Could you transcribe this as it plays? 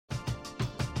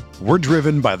We're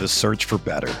driven by the search for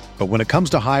better. But when it comes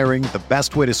to hiring, the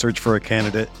best way to search for a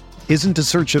candidate isn't to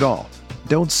search at all.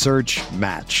 Don't search,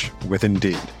 match with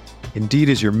Indeed. Indeed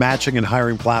is your matching and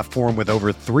hiring platform with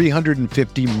over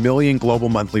 350 million global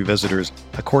monthly visitors,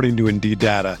 according to Indeed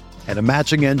data, and a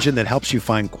matching engine that helps you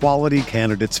find quality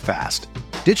candidates fast.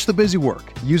 Ditch the busy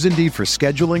work. Use Indeed for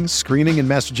scheduling, screening, and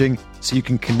messaging so you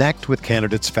can connect with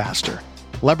candidates faster.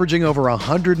 Leveraging over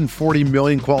 140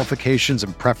 million qualifications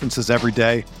and preferences every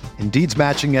day, Indeed's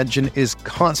matching engine is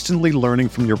constantly learning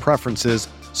from your preferences,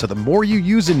 so the more you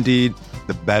use Indeed,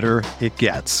 the better it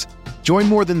gets. Join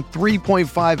more than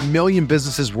 3.5 million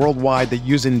businesses worldwide that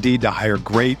use Indeed to hire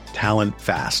great talent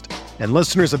fast. And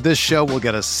listeners of this show will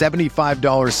get a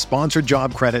 $75 sponsored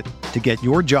job credit to get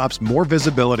your jobs more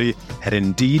visibility at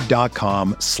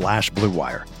Indeed.com/Blue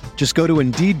Wire. Just go to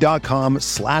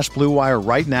Indeed.com/Blue Wire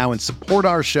right now and support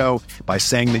our show by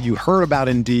saying that you heard about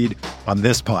Indeed on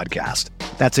this podcast.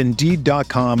 That's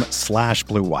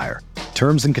Indeed.com/Blue Wire.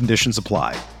 Terms and conditions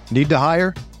apply. Need to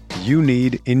hire? You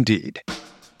need Indeed.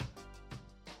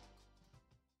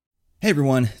 Hey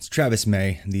everyone, it's Travis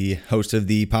May, the host of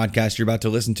the podcast you're about to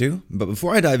listen to. But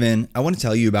before I dive in, I want to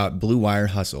tell you about Blue Wire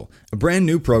Hustle, a brand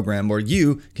new program where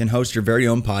you can host your very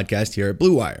own podcast here at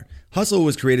Blue Wire. Hustle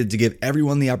was created to give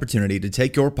everyone the opportunity to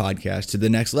take your podcast to the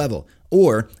next level.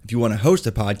 Or if you want to host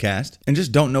a podcast and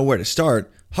just don't know where to start,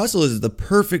 Hustle is the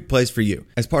perfect place for you.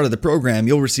 As part of the program,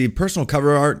 you'll receive personal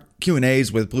cover art,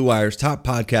 Q&As with Blue Wire's top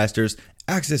podcasters,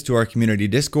 access to our community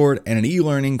Discord, and an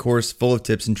e-learning course full of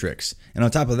tips and tricks. And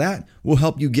on top of that, we'll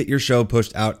help you get your show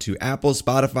pushed out to Apple,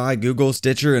 Spotify, Google,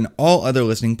 Stitcher, and all other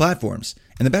listening platforms.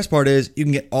 And the best part is, you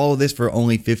can get all of this for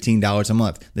only $15 a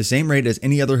month, the same rate as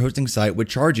any other hosting site would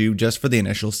charge you just for the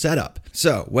initial setup.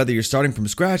 So, whether you're starting from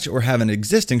scratch or have an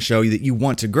existing show that you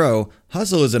want to grow,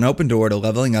 Hustle is an open door to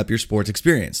leveling up your sports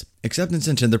experience. Acceptance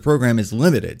into the program is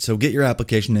limited, so get your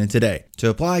application in today. To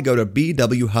apply, go to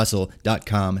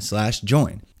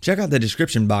bwhustle.com/join. Check out the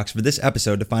description box for this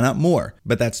episode to find out more,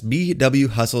 but that's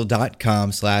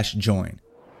bwhustle.com/join.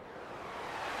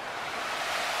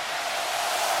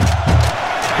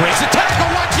 Breaks a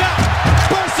tackle, watch out!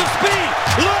 Burst of speed!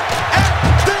 Look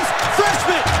at this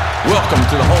freshman! Welcome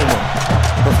to the home of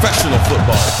professional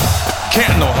football,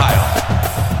 Canton, Ohio.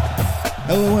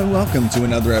 Hello and welcome to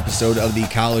another episode of the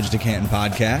College to Canton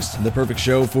podcast, the perfect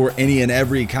show for any and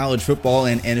every college football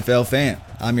and NFL fan.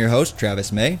 I'm your host,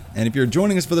 Travis May, and if you're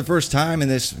joining us for the first time in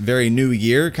this very new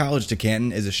year, College to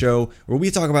Canton is a show where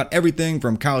we talk about everything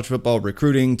from college football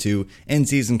recruiting to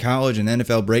in-season college and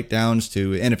NFL breakdowns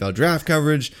to NFL draft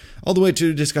coverage, all the way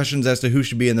to discussions as to who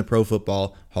should be in the Pro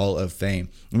Football Hall of Fame.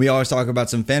 And we always talk about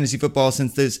some fantasy football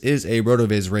since this is a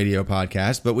RotoViz radio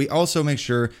podcast, but we also make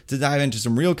sure to dive into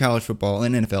some real college football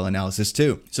and NFL analysis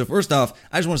too. So first off,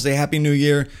 I just want to say Happy New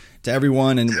Year to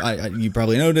everyone, and you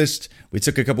probably noticed we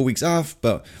took a couple weeks off,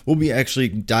 but we'll be actually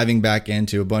diving back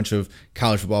into a bunch of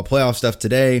college football playoff stuff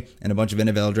today and a bunch of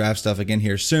NFL draft stuff again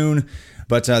here soon.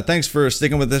 But thanks for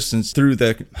sticking with us since through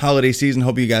the holiday season.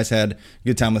 Hope you guys had a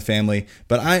good time with family.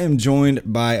 But I am joined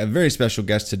by a very special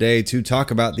guest today to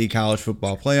talk about the college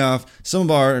football playoff, some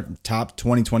of our top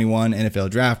 2021 NFL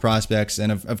draft prospects, and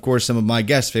of course some of my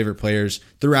guest's favorite players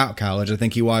throughout college. I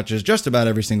think he watches just about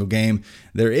every single game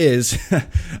there is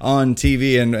on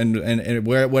TV and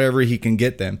wherever he can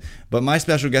get them. But my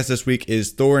special guest this week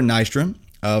is Thor Nystrom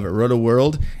of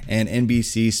RotoWorld and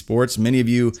NBC Sports. Many of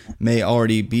you may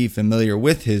already be familiar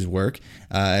with his work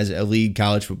as a lead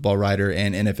college football writer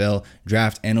and NFL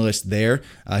draft analyst there.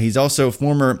 He's also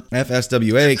former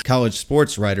FSWA College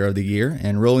Sports Writer of the Year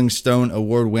and Rolling Stone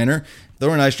Award winner.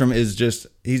 Thor Nystrom is just,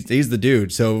 he's the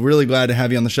dude. So really glad to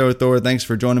have you on the show, Thor. Thanks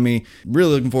for joining me.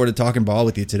 Really looking forward to talking ball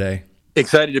with you today.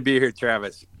 Excited to be here,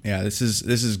 Travis. Yeah, this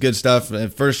is good stuff.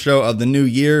 First show of the new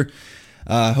year.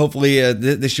 Hopefully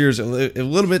this year's a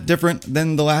little bit different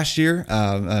than the last year,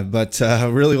 but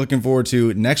really looking forward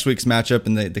to next week's matchup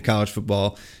in the college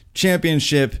football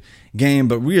championship game,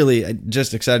 but really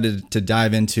just excited to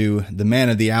dive into the man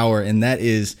of the hour, and that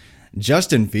is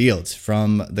Justin Fields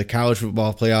from the college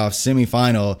football playoff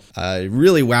semifinal,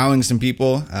 really wowing some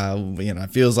people.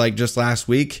 It feels like just last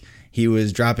week he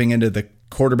was dropping into the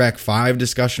quarterback 5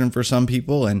 discussion for some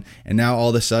people, and now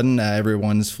all of a sudden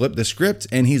everyone's flipped the script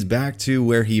and he's back to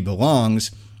where he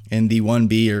belongs in the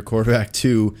 1B or quarterback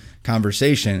 2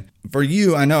 conversation. For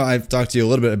you, I know I've talked to you a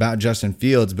little bit about Justin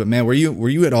Fields, but man, were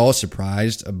you at all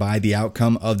surprised by the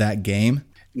outcome of that game?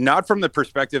 Not from the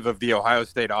perspective of the Ohio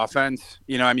State offense.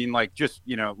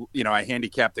 I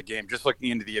handicapped the game. Just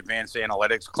looking into the advanced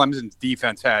analytics, Clemson's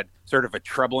defense had sort of a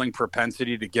troubling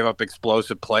propensity to give up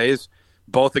explosive plays.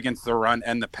 both against the run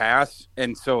and the pass.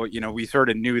 And so, we sort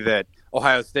of knew that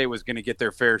Ohio State was going to get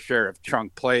their fair share of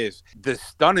chunk plays. The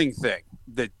stunning thing,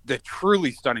 the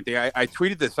truly stunning thing, I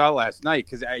tweeted this out last night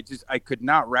because I could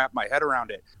not wrap my head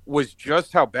around it, was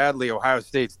just how badly Ohio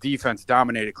State's defense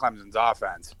dominated Clemson's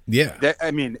offense. Yeah.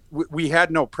 We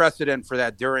had no precedent for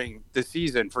that during the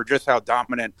season for just how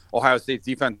dominant Ohio State's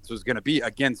defense was going to be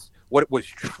against what was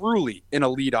truly an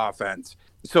elite offense.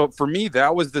 So for me,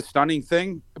 that was the stunning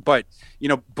thing. But,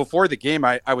 before the game,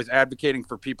 I was advocating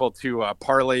for people to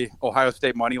parlay Ohio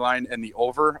State money line and the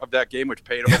over of that game, which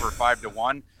paid over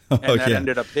 5-1. And that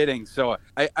ended up hitting. So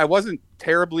I wasn't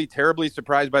terribly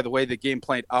surprised by the way the game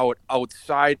played out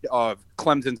outside of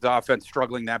Clemson's offense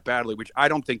struggling that badly, which I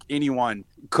don't think anyone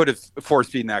could have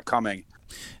foreseen that coming.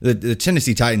 The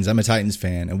Tennessee Titans, I'm a Titans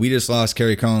fan, and we just lost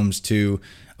Kerry Combs to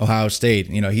Ohio State.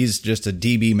 He's just a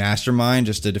DB mastermind,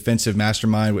 just a defensive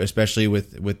mastermind, especially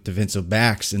with defensive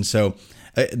backs. And so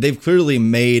they've clearly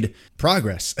made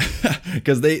progress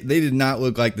because they did not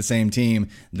look like the same team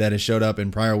that has showed up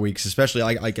in prior weeks, especially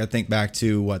like I think back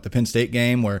to the Penn State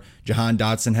game where Jahan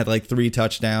Dotson had like 3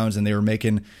 touchdowns and they were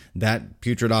making that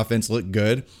putrid offense look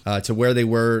good to where they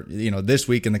were, this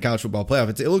week in the college football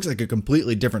playoff. It looks like a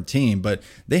completely different team, but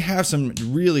they have some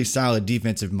really solid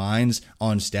defensive minds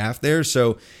on staff there.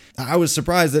 So I was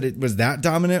surprised that it was that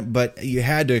dominant, but you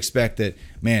had to expect that,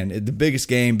 man, the biggest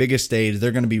game, biggest stage,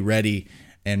 they're going to be ready.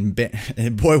 And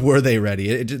boy, were they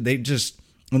ready. They just,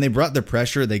 when they brought the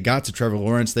pressure, they got to Trevor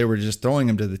Lawrence, they were just throwing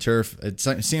him to the turf. It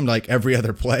seemed like every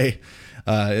other play,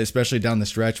 especially down the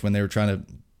stretch when they were trying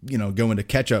to, go into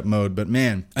catch-up mode. But,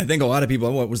 man, I think a lot of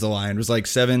people, what was the line? It was like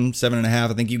 7.5.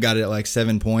 I think you got it at like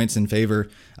 7 points in favor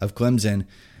of Clemson.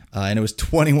 And it was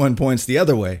 21 points the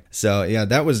other way. So, yeah,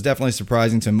 that was definitely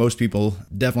surprising to most people,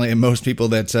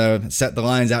 that set the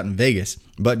lines out in Vegas.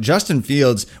 But Justin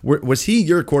Fields, was he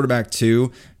your quarterback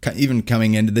too, even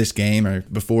coming into this game or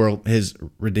before his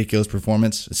ridiculous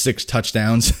performance, 6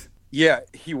 touchdowns? Yeah,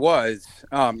 he was.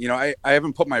 I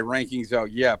haven't put my rankings out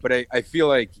yet, but I feel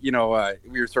like, we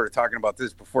were sort of talking about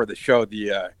this before the show,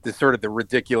 the sort of the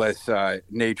ridiculous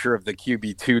nature of the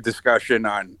QB2 discussion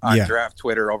on draft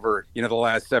Twitter over, the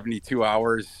last 72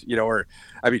 hours,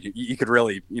 you could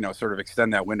really, sort of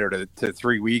extend that window to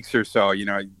 3 weeks or so,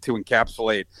 to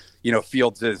encapsulate,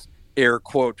 Fields' air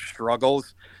quote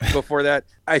struggles before that.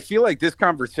 I feel like this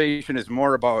conversation is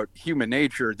more about human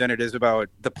nature than it is about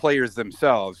the players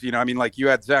themselves. Like you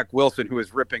had Zach Wilson, who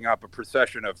was ripping up a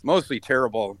procession of mostly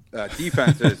terrible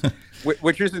defenses,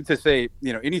 which isn't to say,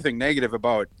 anything negative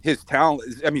about his talent.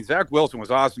 Zach Wilson was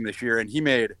awesome this year, and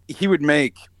he would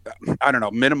make, I don't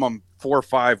know, minimum 4 or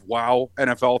 5 wow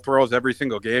NFL throws every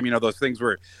single game. Those things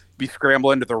where be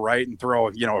scrambling to the right and throw,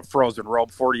 a frozen rope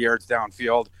 40 yards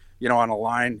downfield, on a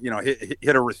line,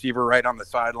 hit a receiver right on the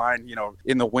sideline,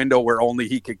 in the window where only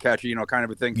he could catch, kind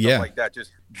of a thing, stuff like that,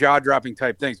 just jaw-dropping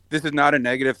type things. This is not a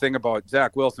negative thing about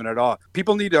Zach Wilson at all.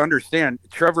 People need to understand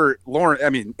Trevor Lawrence,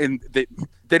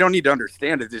 they don't need to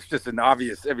understand it. It's just an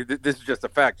obvious, this is just a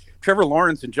fact. Trevor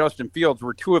Lawrence and Justin Fields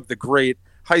were 2 of the great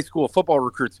high school football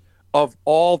recruits of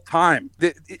all time.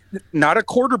 Not a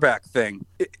quarterback thing.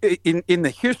 In the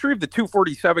history of the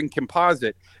 247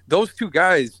 composite, those 2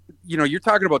 guys, you're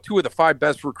talking about 2 of the 5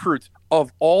 best recruits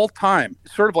of all time,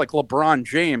 sort of like LeBron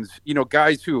James,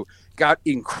 guys who got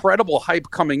incredible hype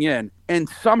coming in and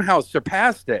somehow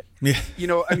surpassed it. Yeah.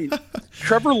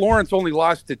 Trevor Lawrence only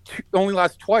lost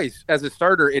twice as a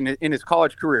starter in his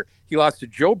college career. He lost to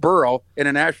Joe Burrow in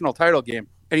a national title game,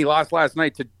 and he lost last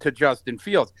night to Justin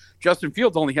Fields. Justin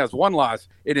Fields only has 1 loss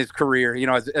in his career,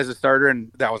 as a starter, and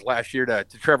that was last year to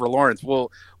Trevor Lawrence. We'll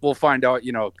find out,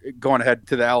 going ahead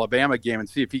to the Alabama game and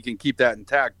see if he can keep that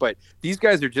intact. But these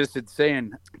guys are just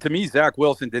insane. To me, Zach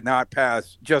Wilson did not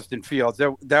pass Justin Fields.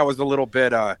 That was a little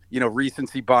bit,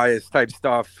 recency bias type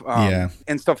stuff,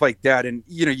 and stuff like that. And,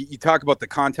 you talk about the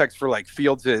context for like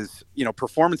Fields'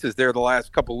 performances there the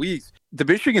last couple weeks. The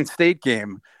Michigan State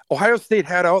game, Ohio State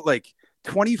had out like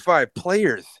 25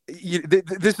 players.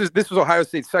 This was Ohio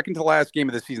State's second to last game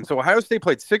of the season. So Ohio State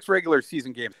played 6 regular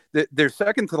season games. Their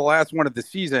second to the last one of the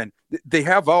season. They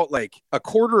have out like a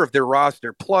quarter of their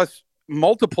roster plus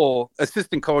multiple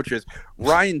assistant coaches.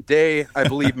 Ryan Day, I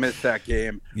believe, missed that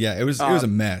game. Yeah, it was a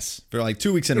mess for like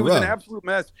 2 weeks in a row. It was an absolute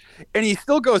mess. And he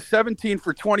still goes 17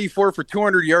 for 24 for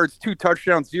 200 yards, 2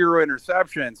 touchdowns, 0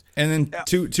 interceptions. And then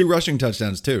two rushing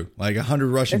touchdowns too, like 100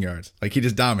 rushing yards. Like he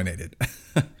just dominated.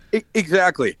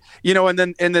 Exactly. And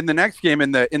then the next game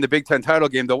in the Big Ten title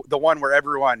game, the one where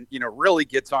everyone, really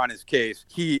gets on his case,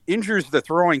 he injures the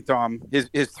throwing thumb,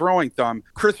 his throwing thumb.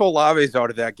 Chris Olave's out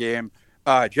of that game.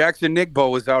 Jackson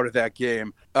Nigbo was out of that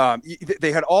game.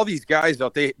 They had all these guys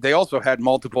out. They also had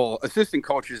multiple assistant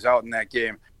coaches out in that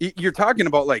game. You're talking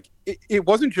about like it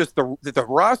wasn't just that the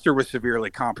roster was severely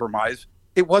compromised.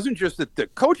 It wasn't just that the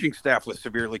coaching staff was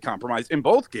severely compromised in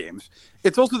both games.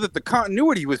 It's also that the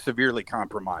continuity was severely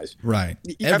compromised. Right.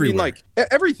 I mean, like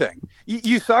everything.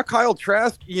 You saw Kyle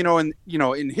Trask,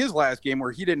 in his last game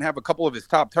where he didn't have a couple of his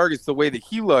top targets the way that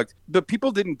he looked, but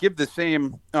people didn't give the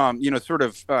same,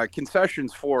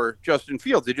 concessions for Justin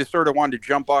Fields. They just sort of wanted to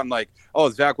jump on like, oh,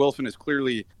 Zach Wilson is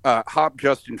clearly hop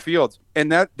Justin Fields.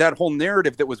 And that whole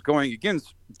narrative that was going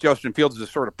against Justin Fields as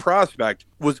a sort of prospect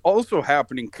was also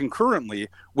happening concurrently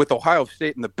with Ohio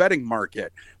State in the betting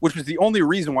market, which was the only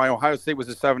reason why Ohio State was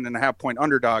a 7.5 point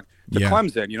underdog to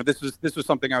Clemson. This was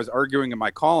something I was arguing in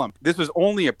my column. This was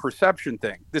only a perception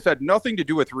thing. This had nothing to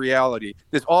do with reality.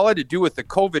 This all had to do with the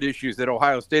COVID issues that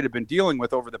Ohio State had been dealing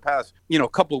with over the past,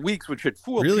 couple of weeks, which had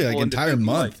fooled really people like entire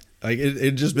month. Like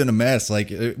it just been a mess. Like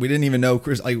we didn't even know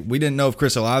we didn't know if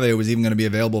Chris Olave was even going to be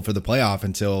available for the playoff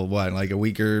until like a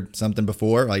week or something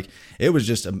before. Like it was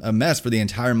just a mess for the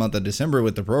entire month of December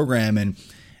with the program.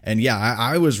 And yeah,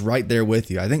 I was right there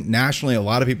with you. I think nationally, a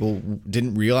lot of people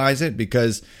didn't realize it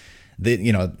because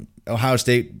Ohio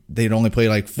State, they'd only played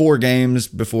like 4 games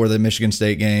before the Michigan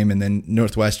State game and then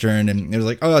Northwestern. And it was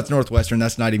like, oh, that's Northwestern.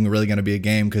 That's not even really going to be a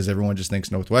game because everyone just thinks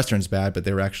Northwestern's bad, but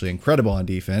they were actually incredible on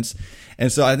defense.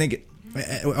 And so I think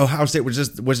Ohio State was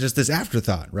just this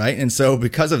afterthought, right? And so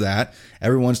because of that,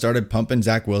 everyone started pumping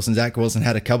Zach Wilson. Zach Wilson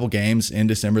had a couple games in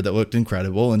December that looked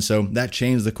incredible. And so that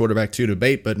changed the quarterback 2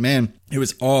 debate. But man, it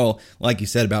was all, like you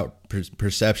said, about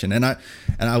perception. And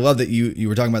I love that you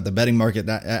were talking about the betting market,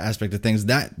 that aspect of things.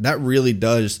 That really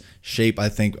does shape, I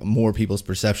think, more people's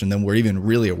perception than we're even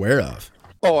really aware of.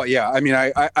 Oh, yeah. I mean,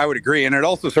 I would agree. And it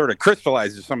also sort of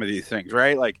crystallizes some of these things,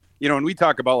 right? Like, when we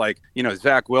talk about like,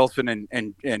 Zach Wilson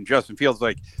and Justin Fields,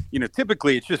 like,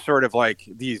 typically it's just sort of like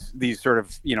these sort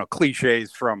of,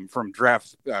 cliches from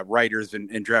draft writers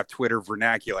and draft Twitter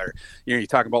vernacular. You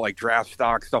talk about like draft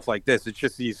stock, stuff like this. It's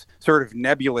just these sort of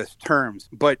nebulous terms.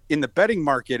 But in the betting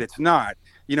market, it's not.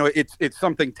 It's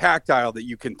something tactile that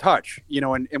you can touch,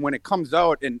 and when it comes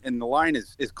out and the line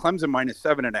is Clemson minus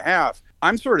 7.5,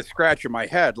 I'm sort of scratching my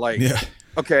head like,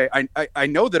 okay, I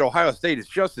know that Ohio State is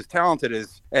just as talented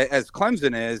as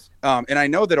Clemson is, and I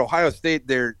know that Ohio State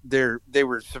they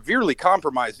were severely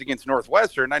compromised against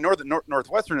Northwestern. I know that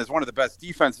Northwestern is one of the best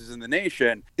defenses in the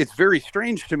nation. It's very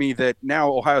strange to me that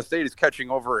now Ohio State is catching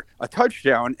over a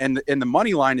touchdown, and the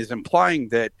money line is implying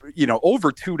that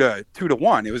over 2 to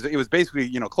 1. It was basically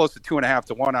close to 2.5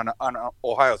 to 1 on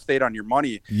Ohio State on your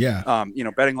money. Yeah.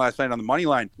 Betting last night on the money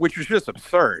line, which was just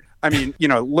absurd. I mean,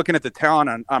 looking at the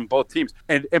talent on both teams.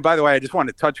 And by the way, I just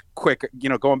wanted to touch quick,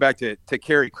 going back to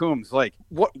Kerry Coombs, like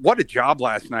what a job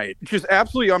last night. Just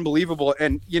absolutely unbelievable.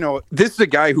 And, this is a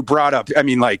guy who brought up, I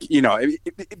mean, like,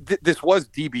 this was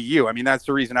DBU. I mean, that's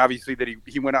the reason, obviously, that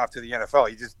he went off to the NFL.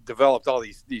 He just developed all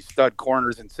these stud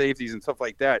corners and safeties and stuff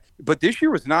like that. But this year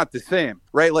was not the same,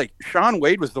 right? Like Shaun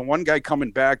Wade was the one guy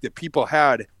coming back that people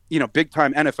had big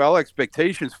time NFL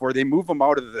expectations for. They move him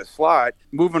out of the slot,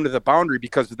 move him to the boundary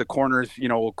because of the corners,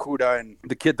 Okudah and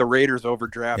the kid the Raiders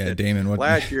overdrafted. Yeah, Damon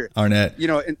last year. Arnett.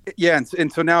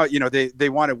 And so now, they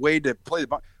wanted Wade to play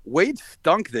Wade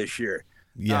stunk this year.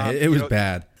 Yeah, it was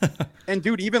bad. And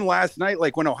dude, even last night,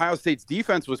 like when Ohio State's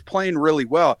defense was playing really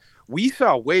well, we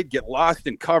saw Wade get lost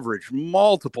in coverage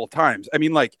multiple times. I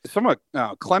mean, like some of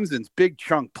Clemson's big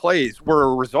chunk plays were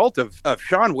a result of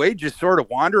Shaun Wade just sort of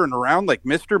wandering around like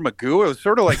Mr. Magoo. It was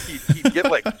sort of like he'd get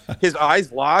like his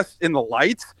eyes lost in the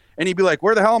lights. And he'd be like,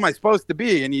 where the hell am I supposed to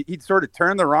be? And he'd sort of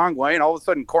turn the wrong way. And all of a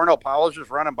sudden, Cornell Powell's just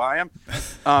running by him.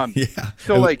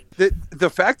 So, like, the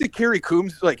fact that Kerry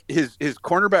Coombs, like, his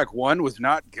cornerback 1 was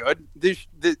not good.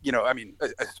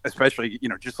 Especially,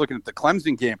 just looking at the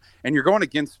Clemson game. And you're going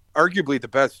against arguably the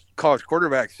best college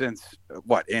quarterback since,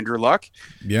 Andrew Luck?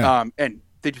 Yeah. And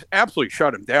they just absolutely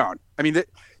shut him down. I mean,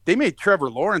 they made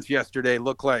Trevor Lawrence yesterday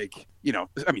look like,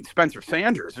 Spencer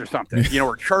Sanders or something,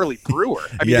 or Charlie Brewer.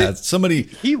 I mean,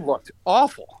 he looked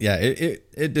awful. Yeah,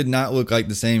 it did not look like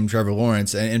the same Trevor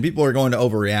Lawrence. And people are going to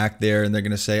overreact there, and they're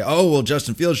going to say, oh, well,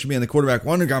 Justin Fields should be in the quarterback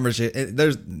 1 conversation.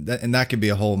 And that could be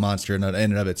a whole monster in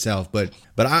and of itself. But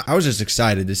I was just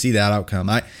excited to see that outcome.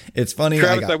 It's funny.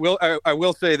 Travis, I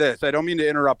will say this. I don't mean to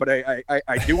interrupt, but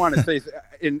I do want to say,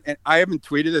 and I haven't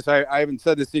tweeted this. I haven't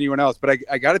said this to anyone else, but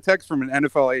I got a text from an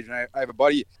NFL agent. I have a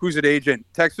buddy who's an agent,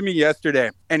 texted me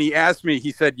yesterday, and he asked me,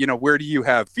 he said, where do you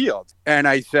have Fields? And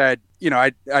I said,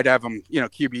 I'd have him,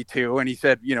 QB2. And he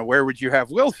said, where would you have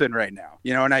Wilson right now?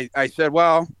 And I said,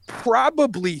 well,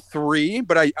 probably 3.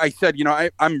 But I said,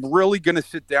 I'm really going to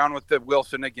sit down with the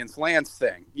Wilson against Lance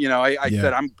thing. I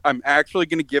said, I'm actually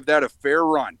going to give that a fair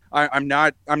run. I'm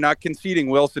not conceding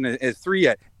Wilson as 3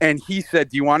 yet. And he said,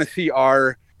 do you want to see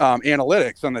our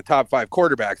analytics on the top 5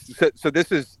 quarterbacks? So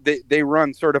this is, they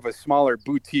run sort of a smaller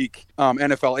boutique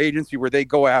NFL agency where they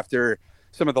go after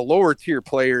some of the lower tier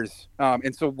players.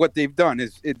 And so what they've done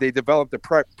is they developed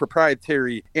a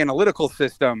proprietary analytical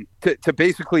system to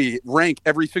basically rank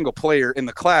every single player in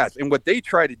the class. And what they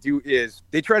try to do is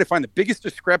they try to find the biggest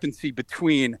discrepancy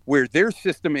between where their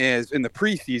system is in the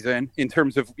preseason in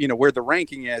terms of, where the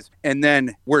ranking is, and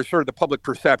then where sort of the public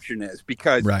perception is.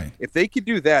 Because if they could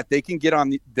do that, they can get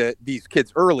on these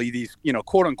kids early, these,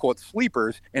 quote unquote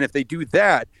sleepers. And if they do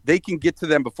that, they can get to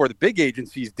them before the big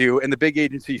agencies do. And the big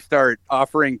agencies start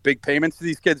offering big payments to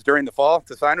these kids during the fall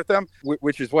to sign with them,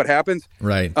 which is what happens.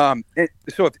 Right.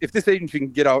 So if this agency can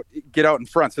get out in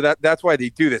front, so that's why they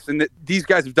do this. And these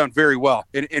guys have done very well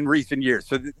in recent years.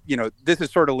 So, this is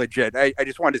sort of legit. I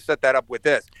just wanted to set that up with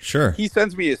this. Sure. He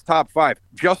sends me his top 5.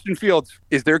 Justin Fields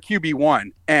is their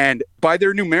QB1. And by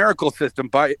their numerical system,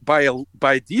 by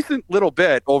a decent little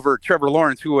bit over Trevor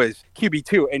Lawrence, who was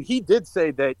QB2. And he did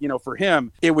say that, for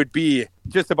him, it would be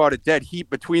just about a dead heat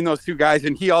between those 2 guys.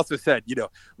 And he also said,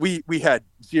 we had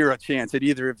 0 chance at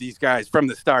either of these guys from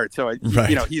the start. So,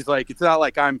 he's like, it's not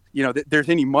like I'm, there's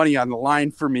any money on the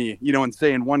line for me, and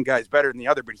saying one guy's better than the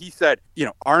other. But he said,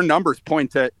 our numbers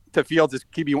point to Fields as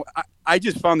QB1. I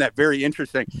just found that very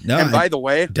interesting. No, and by the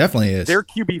way, definitely is. Their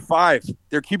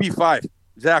QB5.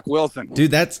 Zach Wilson. Dude,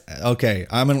 that's okay.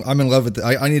 I'm in love with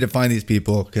I need to find these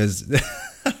people because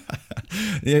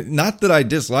not that I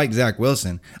dislike Zach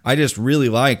Wilson. I just really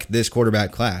like this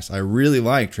quarterback class. I really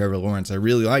like Trevor Lawrence. I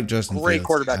really like Justin Fields. Great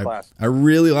quarterback class. I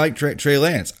really like Trey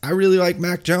Lance. I really like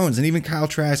Mac Jones and even Kyle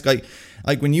Trask. Like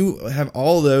when you have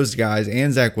all those guys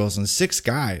and Zach Wilson, 6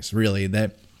 guys really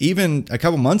that even a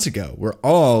couple months ago were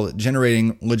all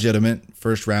generating legitimate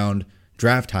first round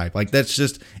draft hype. Like that's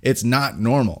just, it's not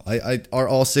normal. Are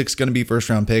all 6 going to be first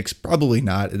round picks? Probably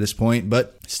not at this point,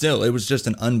 but still, it was just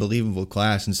an unbelievable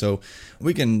class. And so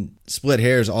we can split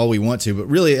hairs all we want to, but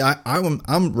really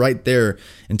I'm right there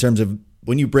in terms of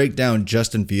when you break down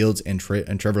Justin Fields and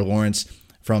Trevor Lawrence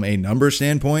from a number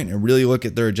standpoint and really look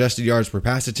at their adjusted yards per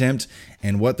pass attempt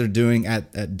and what they're doing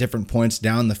at different points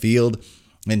down the field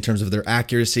in terms of their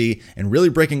accuracy and really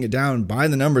breaking it down by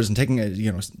the numbers and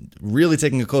really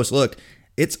taking a close look,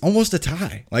 it's almost a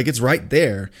tie. Like it's right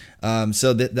there.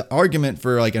 So the argument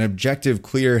for like an objective,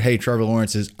 clear, hey, Trevor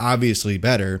Lawrence is obviously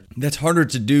better, that's harder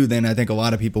to do than I think a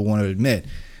lot of people want to admit.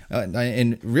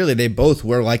 And really, they both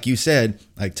were, like you said,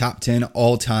 like top 10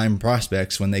 all-time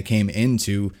prospects when they came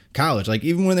into college. Like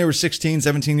even when they were 16,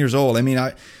 17 years old. I mean,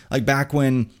 like back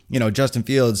when, Justin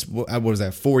Fields, what was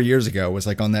that, 4 years ago, was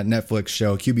like on that Netflix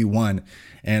show, QB1.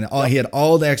 And he had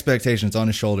all the expectations on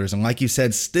his shoulders. And like you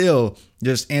said, still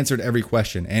just answered every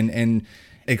question and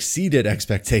exceeded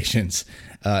expectations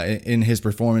in his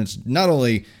performance, not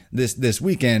only this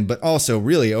weekend, but also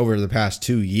really over the past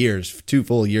 2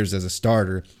 full years as a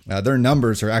starter. Their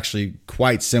numbers are actually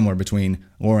quite similar between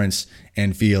Lawrence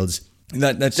and Fields.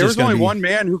 There was only one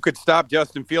man who could stop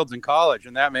Justin Fields in college,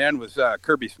 and that man was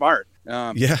Kirby Smart.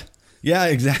 Yeah,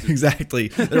 exactly.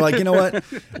 They're like, you know what?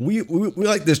 We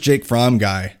like this Jake Fromm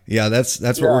guy. Yeah, that's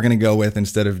what we're going to go with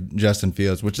instead of Justin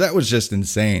Fields, which that was just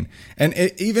insane. And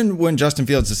even when Justin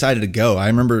Fields decided to go, I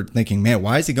remember thinking, man,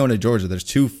 why is he going to Georgia? There's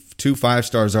two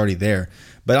 5-stars already there.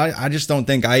 But I just don't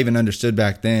think I even understood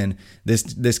back then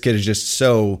this kid is just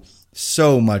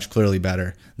so much clearly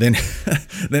better than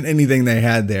anything they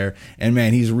had there. And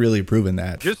man, he's really proven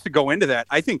that. Just to go into that,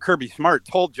 I think Kirby Smart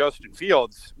told Justin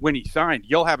Fields when he signed,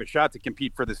 you'll have a shot to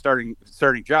compete for the starting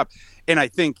job. And I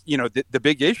think, the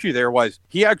big issue there was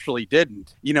he actually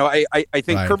didn't. I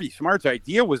think right. Kirby Smart's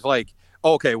idea was like,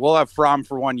 okay, we'll have Fromm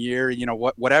for 1 year,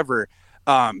 whatever.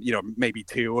 Maybe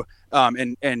 2.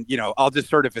 And I'll just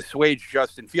sort of assuage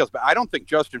Justin Fields. But I don't think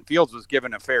Justin Fields was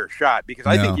given a fair shot because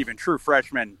I think even true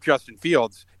freshman Justin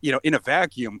Fields, in a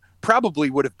vacuum, probably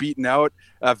would have beaten out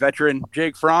veteran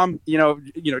Jake Fromm,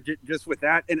 just with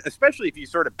that. And especially if you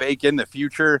sort of bake in the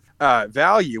future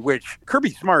value, which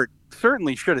Kirby Smart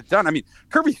certainly should have done. I mean,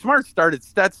 Kirby Smart started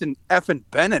Stetson effing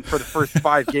Bennett for the first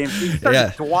 5 games. He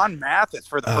started Dwan Mathis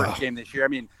for the first game this year. I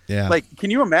mean,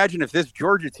 can you imagine if this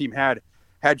Georgia team had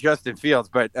had Justin Fields,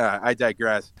 but I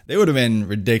digress. They would have been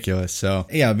ridiculous. So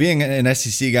yeah, being an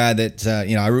SEC guy that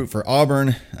I root for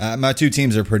Auburn. My two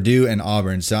teams are Purdue and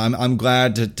Auburn, so I'm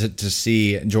glad to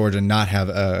see Georgia not have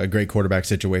a great quarterback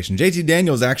situation. JT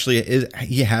Daniels actually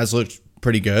he has looked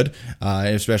pretty good,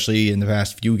 especially in the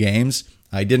past few games.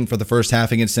 I didn't for the first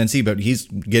half against Cincy, but he's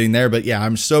getting there. But yeah,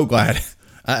 I'm so glad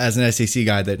as an SEC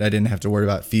guy that I didn't have to worry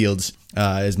about Fields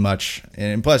as much.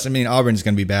 And plus, I mean, Auburn's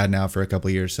going to be bad now for a couple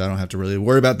of years, so I don't have to really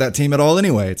worry about that team at all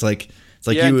anyway. It's like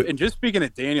yeah, and just speaking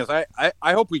of Daniels, I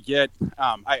hope we get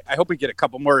I hope we get a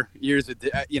couple more years of,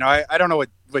 I don't know what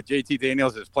JT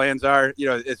Daniels' plans are,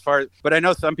 as far as, but I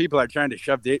know some people are trying to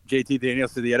shove JT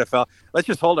Daniels to the NFL. Let's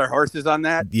just hold our horses on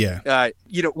that. Yeah.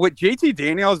 What JT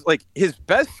Daniels, like, his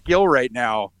best skill right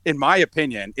now, in my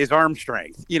opinion, is arm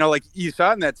strength. Like you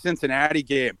saw in that Cincinnati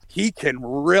game, he can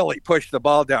really push the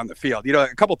ball down the field.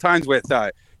 A couple times with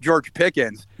George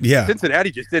Pickens,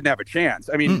 Cincinnati just didn't have a chance.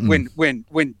 I mean,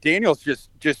 when Daniels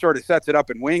just sort of sets it up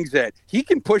and wings it, he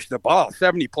can push the ball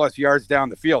 70 plus yards down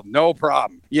the field, no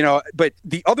problem. But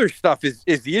the other stuff is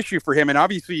the issue for him. And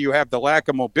obviously you have the lack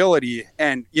of mobility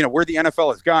and, where the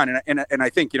NFL has gone. And I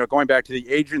think, going back to the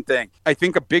agent thing, I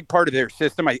think a big part of their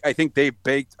system, I think they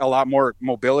baked a lot more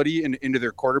mobility into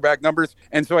their quarterback numbers.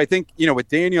 And so I think, with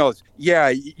Daniels,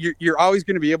 you're always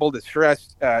going to be able to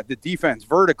stress the defense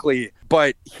vertically,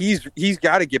 but he's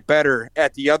got to get better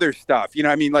at the other stuff.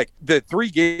 Like the 3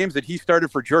 games that he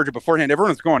started for Georgia beforehand,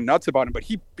 everyone was going nuts about him, but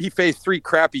he faced 3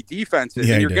 crappy defenses,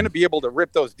 and you're going to be able to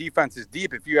rip those defenses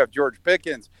deep if you have George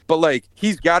Pickens. But like,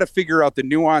 he's got to figure out the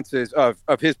nuances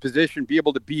of his position, be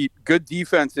able to beat good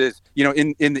defenses,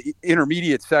 in the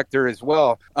intermediate sector as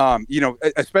well.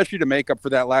 Especially to make up for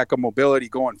that lack of mobility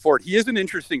going forward. He is an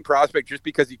interesting prospect just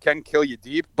because he can kill you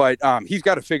deep, but he's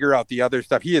got to figure out the other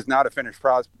stuff. He is not a finished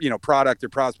product or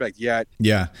prospect yet.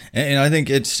 Yeah, and I think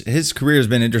his career has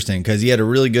been interesting because he had a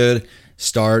really good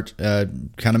start,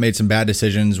 kind of made some bad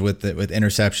decisions with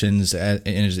interceptions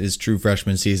in his true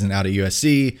freshman season out of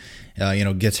USC,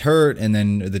 gets hurt, and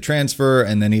then the transfer,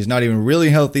 and then he's not even really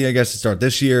healthy, I guess, to start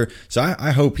this year. So I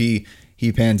hope he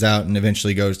pans out and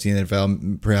eventually goes to the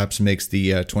NFL, perhaps makes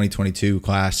the 2022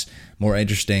 class more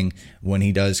interesting when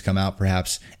he does come out,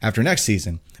 perhaps after next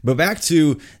season. But back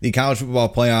to the college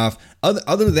football playoff,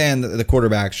 other than the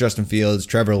quarterbacks, Justin Fields,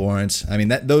 Trevor Lawrence, I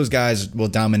mean, those guys will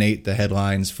dominate the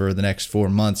headlines for the next 4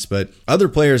 months. But other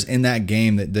players in that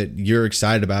game that you're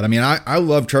excited about, I mean, I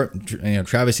love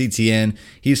Travis Etienne.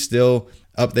 He's still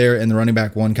up there in the running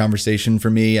back 1 conversation for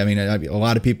me. I mean, a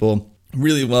lot of people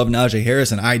really love Najee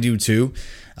Harris, and I do too.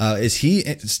 Is he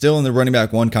still in the running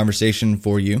back 1 conversation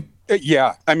for you?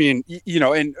 Yeah, I mean,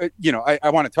 I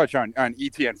want to touch on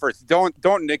Etienne first.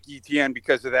 Don't nick Etienne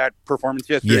because of that performance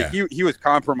yesterday. Yeah. He was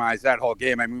compromised that whole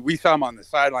game. I mean, we saw him on the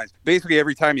sidelines. Basically,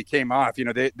 every time he came off,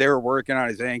 they were working on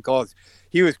his ankles.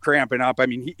 He was cramping up. I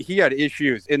mean, he had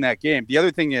issues in that game. The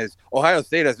other thing is Ohio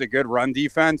State has a good run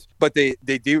defense, but they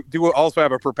do also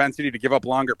have a propensity to give up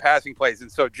longer passing plays.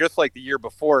 And so just like the year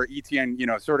before, Etienne,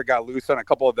 sort of got loose on a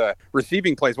couple of the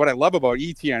receiving plays. What I love about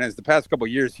Etienne is the past couple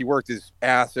of years, he worked his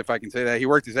ass, if I can say that. He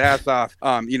worked his ass off,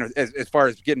 as far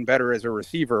as getting better as a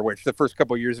receiver, which the first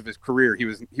couple of years of his career,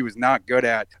 he was not good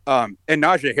at. And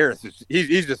Najee Harris,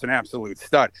 he's just an absolute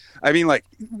stud. I mean, like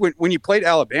when you played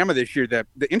Alabama this year, the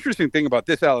interesting thing about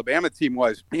this Alabama team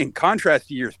was, in contrast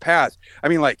to years past, I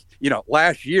mean,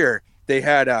 last year they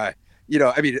had, you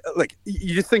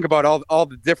just think about all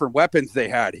the different weapons they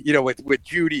had, with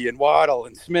Judy and Waddle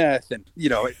and Smith and,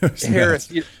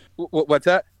 Harris. What's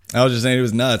that? I was just saying it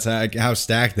was nuts how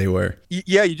stacked they were.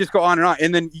 Yeah, you just go on and on.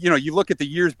 And then, you look at the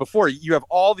years before, you have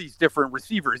all these different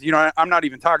receivers. I'm not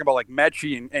even talking about like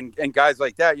Mechie and guys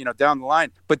like that, down the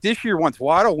line. But this year, once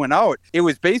Waddle went out, it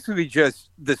was basically just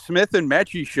the Smith and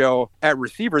Mechie show at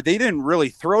receiver. They didn't really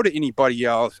throw to anybody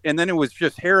else. And then it was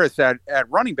just Harris at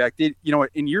running back. They,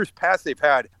 in years past, they've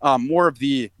had more of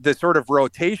the sort of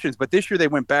rotations. But this year they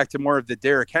went back to more of the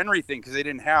Derrick Henry thing because they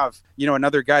didn't have,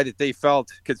 another guy that they felt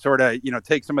could sort of,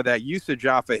 take some of that usage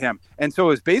off of him. And so it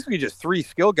was basically just 3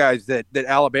 skill guys that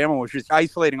Alabama was just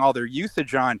isolating all their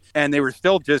usage on, and they were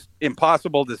still just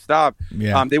impossible to stop.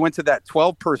 Yeah. They went to that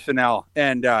 12 personnel,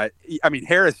 and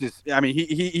Harris is,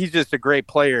 he's just a great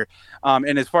player.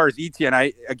 And as far as Etienne,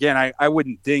 I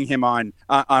wouldn't ding him on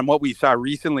what we saw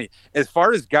recently. As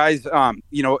far as guys, of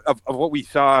what we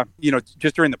saw,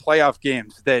 just during the playoff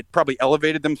games that probably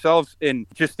elevated themselves, in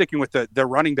just sticking with the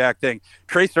running back thing,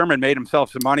 Trey Sermon made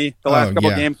himself some money the last couple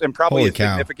of games, and probably a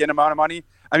significant amount of money.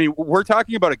 I mean, we're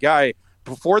talking about a guy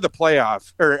before the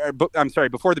playoff,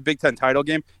 before the Big Ten title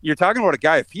game, you're talking about a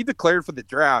guy, if he declared for the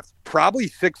draft, probably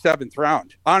 6th, 7th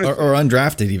round, honestly. Or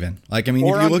undrafted even. Like, I mean,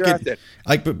 if you look at,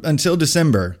 like, until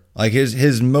December, like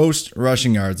his most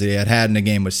rushing yards that he had in a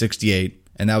game was 68.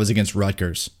 And that was against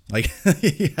Rutgers. Like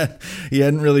he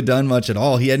hadn't really done much at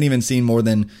all. He hadn't even seen more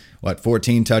than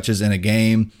 14 touches in a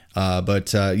game.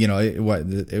 But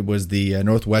it was the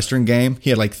Northwestern game. He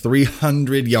had like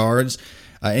 300 yards.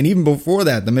 And even before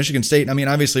that, the Michigan State. I mean,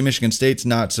 obviously Michigan State's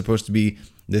not supposed to be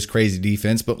this crazy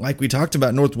defense, but like we talked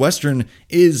about, Northwestern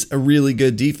is a really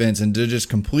good defense, and to just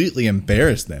completely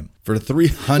embarrass them for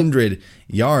 300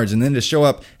 yards, and then to show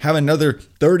up, have another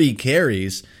 30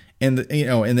 carries. In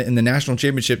the national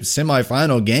championship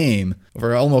semifinal game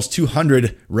for almost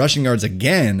 200 rushing yards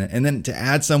again, and then to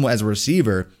add someone as a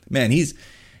receiver, man, he's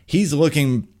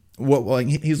looking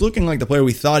he's looking like the player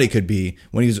we thought he could be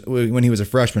when he was a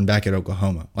freshman back at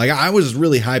Oklahoma. Like, I was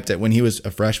really hyped at when he was a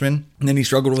freshman, and then he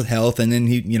struggled with health, and then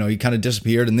he kind of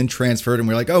disappeared, and then transferred, and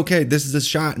we're like, okay, this is his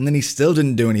shot, and then he still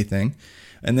didn't do anything.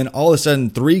 And then all of a sudden,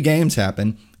 3 games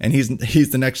happen, and he's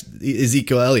the next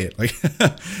Ezekiel Elliott. Like,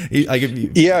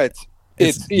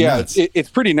 it's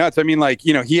pretty nuts. I mean, like,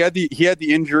 he had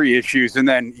the injury issues, and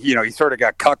then he sort of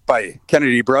got cucked by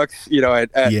Kennedy Brooks,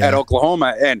 at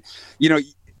Oklahoma, and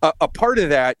a part of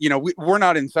that, we're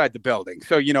not inside the building.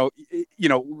 So,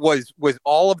 was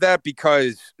all of that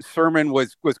because Sermon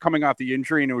was coming off the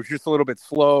injury and it was just a little bit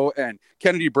slow, and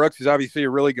Kennedy Brooks is obviously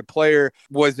a really good player?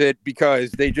 Was it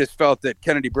because they just felt that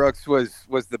Kennedy Brooks was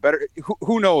the better?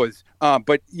 Who knows?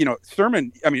 But,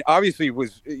 Sermon, I mean, obviously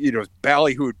was,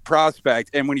 ballyhooed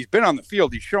prospect. And when he's been on the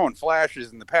field, he's shown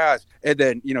flashes in the past. And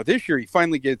then, this year he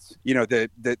finally gets,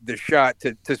 the shot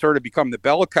to sort of become the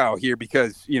bell cow here,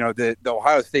 because, the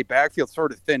Ohio State backfield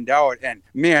sort of thinned out, and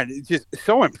man, it's just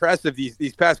so impressive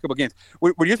these past couple games.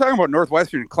 When you're talking about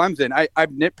Northwestern and Clemson, I've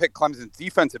nitpicked Clemson's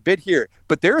defense a bit here,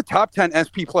 but they're a top 10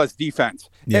 SP plus defense.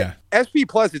 Yeah, SP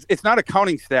plus, it's not a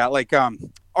counting stat. Like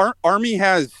Army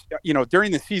has,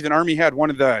 during the season, Army had one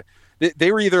of the.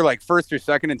 They were either like first or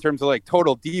second in terms of like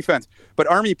total defense, but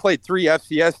Army played 3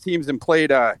 FCS teams and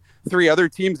played 3 other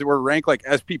teams that were ranked like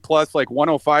SP plus, like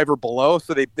 105 or below.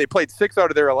 So they played 6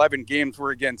 out of their 11 games were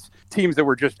against teams that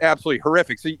were just absolutely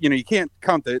horrific. So, you can't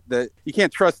count you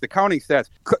can't trust the counting stats,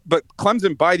 but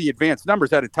Clemson by the advanced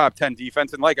numbers had a top 10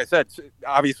 defense. And like I said,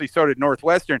 obviously so did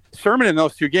Northwestern. Sermon in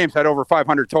those 2 games had over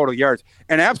 500 total yards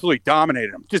and absolutely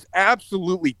dominated them, just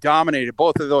absolutely dominated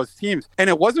both of those teams.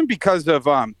 And it wasn't because of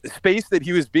space that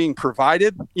he was being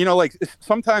provided. Like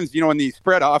sometimes, in these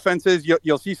spread offenses,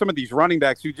 you'll see some of these running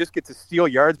backs who just get to steal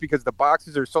yards because the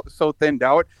boxes are so thinned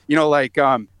out.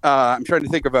 I'm trying to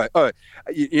think of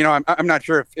I'm not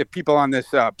sure if people on this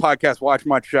podcast watch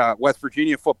much West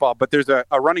Virginia football, but there's a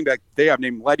running back they have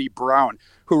named Letty Brown,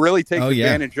 who really takes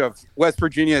advantage of West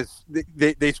Virginia's.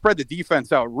 They spread the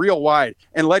defense out real wide,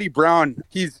 and Letty Brown,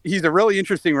 he's a really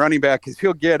interesting running back because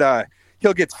he'll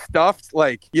get stuffed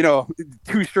like,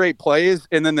 2 straight plays,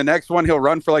 and then the next one he'll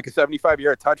run for like a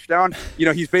 75-yard touchdown.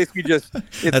 He's basically just,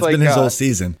 it's that's like been his whole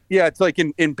season. Yeah, it's like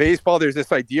in baseball, there's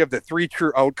this idea of the 3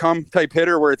 true outcome type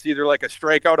hitter, where it's either like a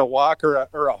strikeout, a walk, or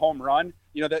a home run.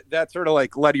 That's sort of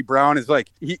like Letty Brown is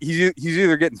like he's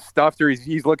either getting stuffed or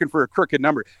he's looking for a crooked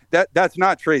number. That's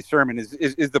not Trey Sermon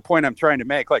is the point I'm trying to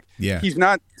make. Like, he's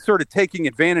not sort of taking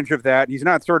advantage of that. He's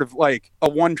not sort of like a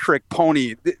one-trick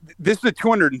pony. This is a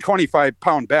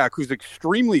 225-pound back who's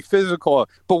extremely physical.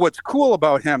 But what's cool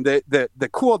about him, the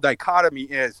cool dichotomy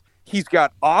is he's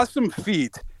got awesome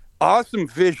feet, awesome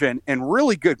vision, and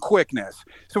really good quickness.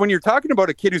 So when you're talking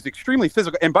about a kid who's extremely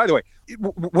physical, and by the way,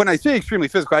 when I say extremely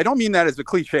physical, I don't mean that as a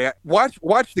cliche.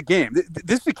 Watch the game.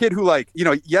 This is a kid who, like,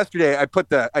 yesterday I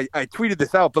tweeted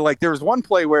this out, but like there was one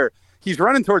play where he's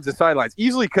running towards the sidelines,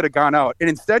 easily could have gone out, and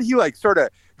instead he like sort of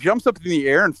jumps up in the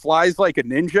air and flies like a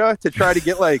ninja to try to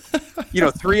get like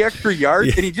 3 extra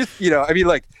yards. And he just he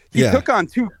took on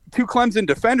two Clemson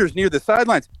defenders near the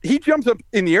sidelines. He jumps up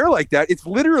in the air like that. It's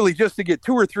literally just to get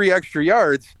 2 or 3 extra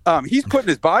yards. He's putting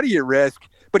his body at risk,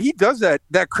 but he does that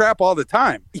crap all the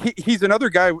time. He's another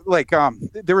guy, like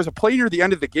there was a play near the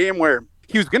end of the game where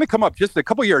he was going to come up just a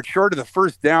couple yards short of the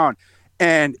first down,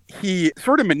 and he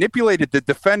sort of manipulated the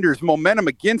defender's momentum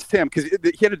against him because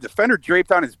he had a defender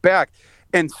draped on his back.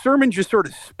 And Sermon just sort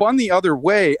of spun the other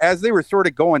way as they were sort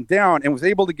of going down and was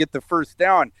able to get the first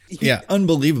down.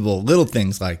 Unbelievable little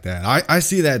things like that. I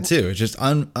see that too. It's just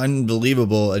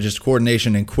unbelievable, just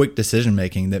coordination and quick decision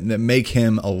making that make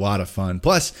him a lot of fun.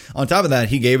 Plus, on top of that,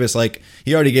 he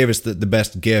already gave us the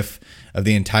best GIF of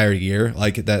the entire year.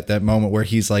 Like that moment where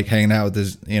he's like hanging out with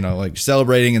his, like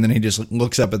celebrating, and then he just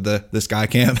looks up at the sky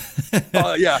cam.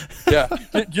 Yeah.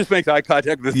 Just makes eye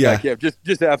contact with the sky cam.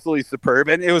 Just absolutely superb.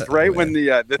 And it was right when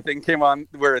the thing came on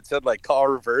where it said like call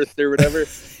reversed or whatever.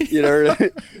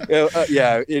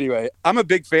 Anyway, I'm a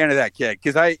big fan of that kid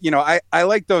because I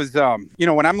like those.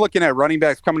 When I'm looking at running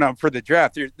backs coming up for the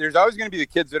draft, there's always going to be the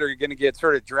kids that are going to get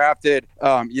sort of drafted,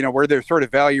 where their sort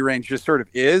of value range just sort of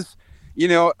is,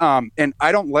 and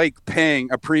I don't like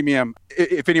paying a premium.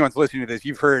 If anyone's listening to this,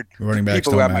 you've heard running backs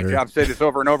people who have matter. my job say this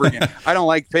over and over again. I don't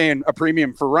like paying a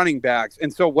premium for running backs.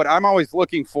 And so what I'm always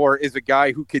looking for is a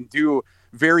guy who can do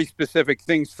very specific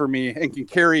things for me and can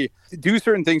do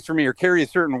certain things for me or carry a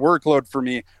certain workload for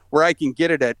me where I can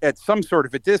get it at some sort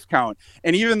of a discount.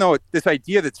 And even though this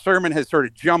idea that Sermon has sort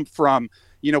of jumped from,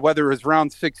 whether it was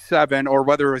round 6, 7, or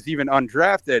whether it was even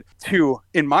undrafted to,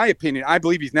 in my opinion, I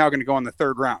believe he's now going to go in the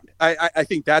 3rd round. I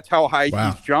think that's how high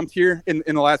he's jumped here in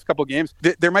the last couple of games.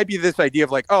 There might be this idea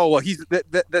of like, oh, well,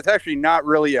 that's actually not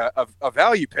really a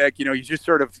value pick. He's just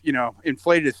sort of,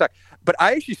 inflated his stock. But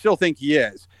I actually still think he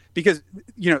is. Because,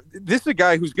 this is a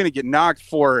guy who's going to get knocked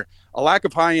for a lack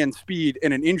of high-end speed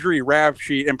and an injury rap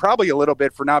sheet, and probably a little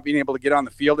bit for not being able to get on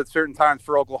the field at certain times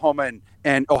for Oklahoma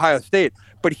and Ohio State.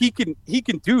 But he can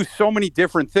do so many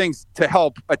different things to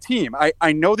help a team.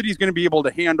 I know that he's going to be able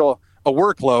to handle a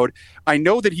workload. I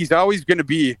know that he's always going to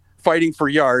be fighting for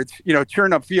yards,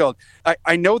 churn up field.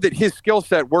 I know that his skill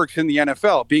set works in the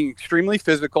NFL, being extremely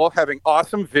physical, having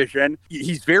awesome vision.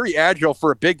 He's very agile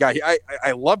for a big guy.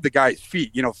 I love the guy's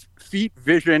feet, feet,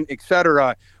 vision,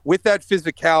 etc. With that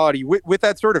physicality, with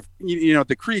that sort of,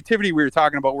 the creativity we were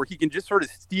talking about, where he can just sort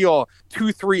of steal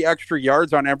 2-3 extra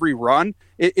yards on every run.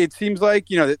 It seems like,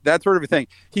 that sort of a thing.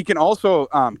 He can also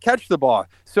catch the ball.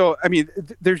 So, I mean,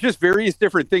 there's just various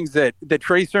different things that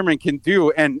Trey Sermon can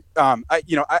do. And,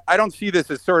 I don't see this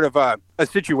as sort of a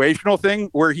situational thing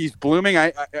where he's blooming.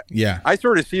 I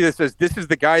sort of see this as this is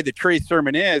the guy that Trey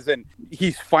Sermon is, and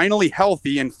he's finally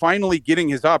healthy and finally getting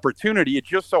his opportunity. It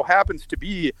just so happens to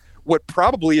be what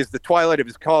probably is the twilight of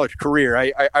his college career.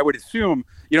 I would assume,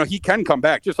 he can come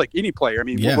back just like any player. I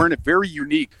mean, we're in a very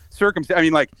unique circumstance. I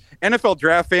mean, like NFL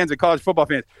draft fans and college football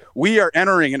fans, we are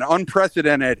entering an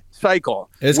unprecedented cycle.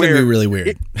 It's going to be really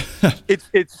weird.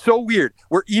 It's so weird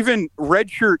where even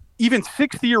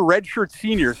 6th-year redshirt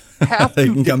seniors have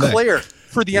to declare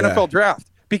for the NFL draft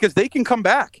because they can come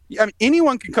back. I mean,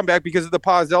 anyone can come back because of the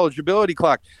pause eligibility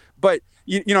clock. But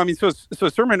so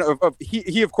Sermon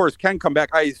he of course can come back.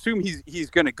 I assume he's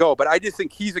going to go, but I just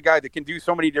think he's a guy that can do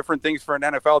so many different things for an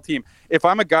NFL team. If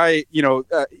I'm a guy,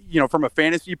 from a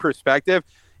fantasy perspective,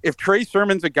 if Trey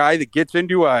Sermon's a guy that gets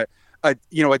into a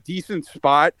decent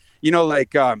spot,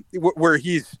 where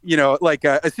he's, like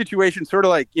a situation sort of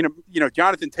like,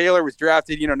 Jonathan Taylor was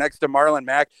drafted, next to Marlon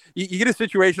Mack. You get a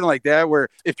situation like that where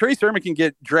if Trey Sermon can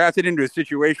get drafted into a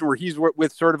situation where he's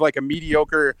with sort of like a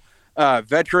mediocre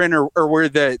veteran or where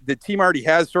the team already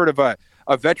has sort of a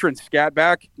veteran scat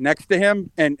back next to him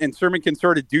and Sermon can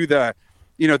sort of do the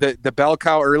bell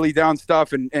cow early down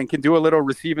stuff and can do a little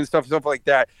receiving stuff like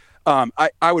that.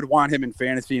 I would want him in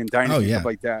fantasy and dynasty stuff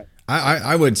like that.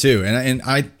 I would too,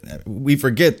 and we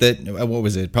forget that what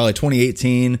was it? Probably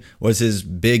 2018 was his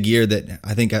big year that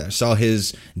I think I saw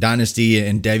his dynasty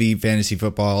and Devy fantasy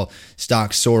football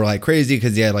stock soar like crazy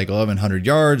because he had like 1,100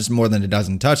 yards, more than a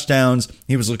dozen touchdowns.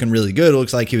 He was looking really good. It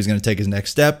looks like he was going to take his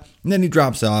next step, and then he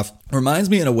drops off. Reminds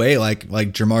me in a way like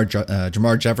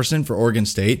Jamar Jefferson for Oregon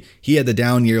State. He had the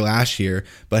down year last year,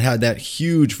 but had that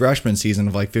huge freshman season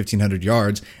of like 1,500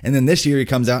 yards, and then this year he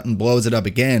comes out and blows it up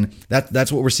again.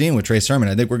 That's what we're seeing with Trey Sermon.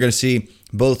 I think we're going to see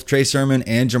both Trey Sermon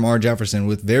and Jamar Jefferson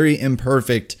with very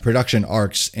imperfect production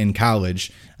arcs in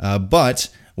college, but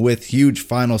with huge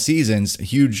final seasons,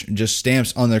 huge just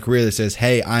stamps on their career that says,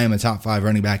 hey, I am a top 5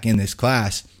 running back in this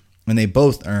class. And they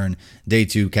both earn day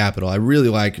 2 capital. I really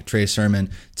like Trey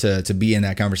Sermon to be in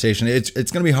that conversation. It's going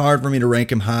to be hard for me to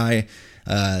rank him high,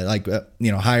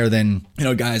 higher than,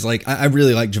 guys like, I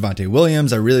really like Javonte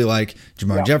Williams. I really like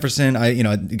Jamar Jefferson.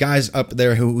 Guys up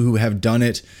there who have done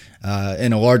it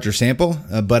in a larger sample,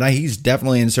 but he's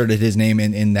definitely inserted his name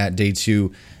in that day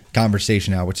 2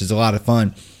 conversation now, which is a lot of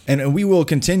fun. And we will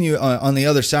continue on the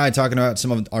other side talking about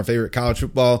some of our favorite college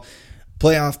football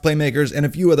playoff playmakers and a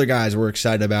few other guys we're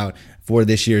excited about for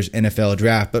this year's NFL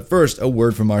draft. But first, a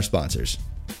word from our sponsors.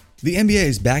 The NBA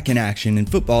is back in action and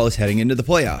football is heading into the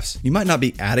playoffs. You might not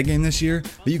be at a game this year,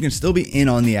 but you can still be in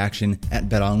on the action at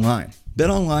BetOnline.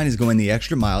 BetOnline is going the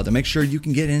extra mile to make sure you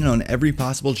can get in on every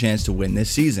possible chance to win this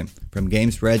season. From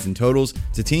game spreads and totals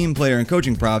to team, player, and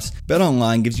coaching props,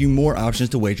 BetOnline gives you more options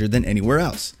to wager than anywhere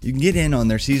else. You can get in on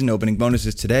their season opening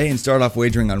bonuses today and start off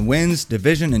wagering on wins,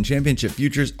 division, and championship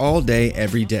futures all day,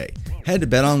 every day. Head to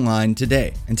BetOnline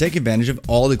today and take advantage of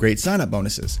all the great sign-up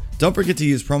bonuses. Don't forget to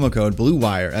use promo code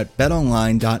BlueWire at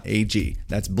betonline.ag.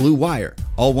 That's Blue Wire,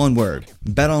 all one word.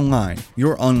 BetOnline,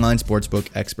 your online sportsbook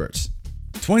experts.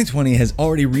 2020 has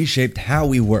already reshaped how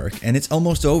we work, and it's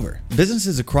almost over.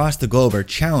 Businesses across the globe are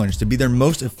challenged to be their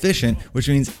most efficient, which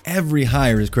means every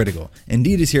hire is critical.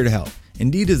 Indeed is here to help.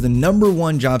 Indeed is the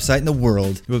 #1 job site in the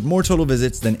world with more total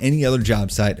visits than any other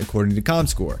job site according to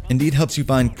ComScore. Indeed helps you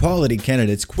find quality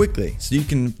candidates quickly so you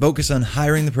can focus on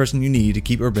hiring the person you need to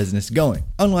keep your business going.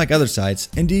 Unlike other sites,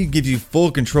 Indeed gives you full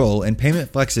control and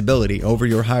payment flexibility over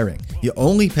your hiring. You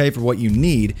only pay for what you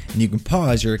need, and you can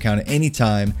pause your account at any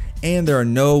time, and there are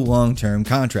no long-term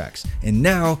contracts. And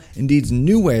now, Indeed's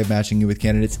new way of matching you with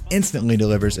candidates instantly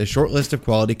delivers a short list of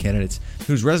quality candidates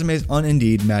whose resumes on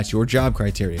Indeed match your job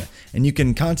criteria. And you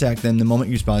can contact them the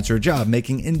moment you sponsor a job,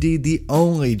 making Indeed the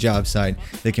only job site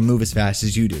that can move as fast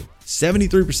as you do.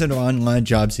 73% of online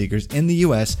job seekers in the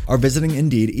US are visiting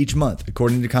Indeed each month,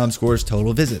 according to ComScore's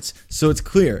total visits. So it's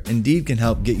clear Indeed can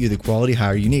help get you the quality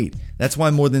hire you need. That's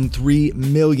why more than 3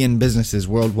 million businesses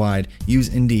worldwide use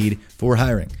Indeed for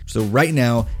hiring. So right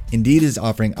now, Indeed is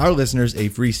offering our listeners a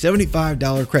free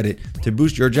 $75 credit to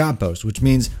boost your job post, which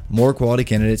means more quality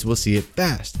candidates will see it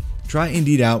fast. Try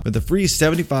Indeed out with a free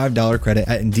 $75 credit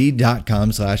at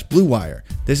Indeed.com/BlueWire.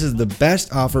 This is the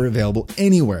best offer available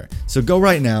anywhere. So go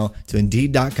right now to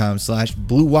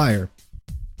Indeed.com/BlueWire.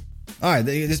 All right,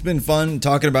 it's been fun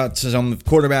talking about some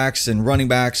quarterbacks and running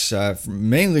backs,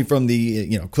 mainly from the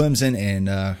Clemson and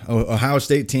Ohio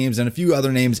State teams, and a few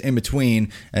other names in between.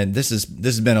 And this has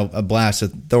been a blast. So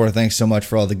Thor, thanks so much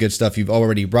for all the good stuff you've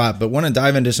already brought. But want to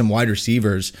dive into some wide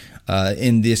receivers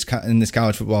in this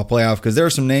college football playoff, because there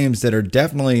are some names that are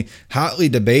definitely hotly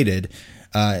debated.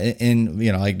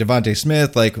 Like Devontae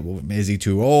Smith, like, is he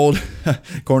too old?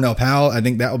 Cornell Powell, I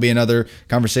think that will be another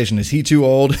conversation. Is he too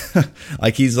old?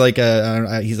 Like he's like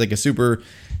a super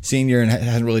senior and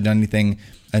hasn't really done anything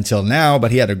until now,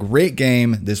 but he had a great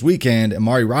game this weekend.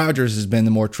 Amari Rodgers has been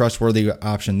the more trustworthy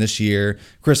option this year.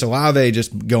 Chris Olave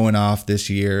just going off this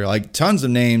year. Like tons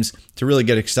of names to really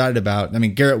get excited about. I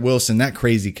mean, Garrett Wilson, that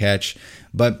crazy catch.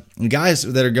 But guys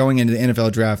that are going into the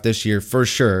NFL draft this year for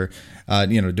sure,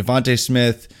 Devontae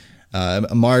Smith,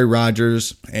 Amari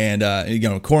Rodgers, and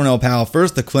Cornell Powell.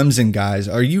 First, the Clemson guys.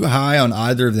 Are you high on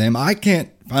either of them? I can't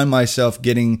find myself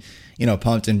getting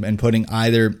pumped and putting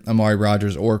either Amari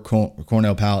Rodgers or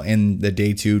Cornell Powell in the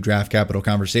day 2 draft capital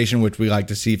conversation, which we like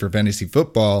to see for fantasy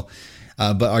football.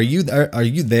 But are you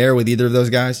there with either of those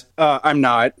guys? I'm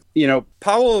not.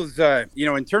 Powell's,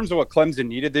 in terms of what Clemson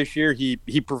needed this year, he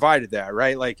provided that,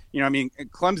 right? Like,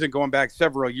 Clemson going back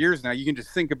several years now, you can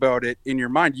just think about it in your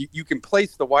mind. You can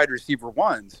place the wide receiver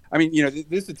ones. I mean,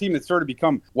 this is a team that's sort of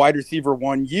become wide receiver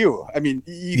 1U. I mean,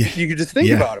 you can just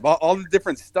think about it, all the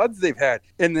different studs they've had.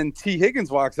 And then T. Higgins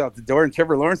walks out the door and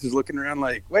Trevor Lawrence is looking around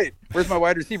like, wait, where's my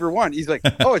wide receiver 1? He's like,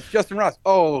 oh, it's Justin Ross.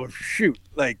 Oh, shoot.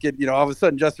 Like, all of a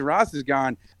sudden Justin Ross is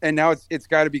gone. And now it's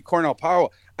got to be Cornell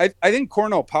Powell. I think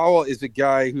Cornell Powell is a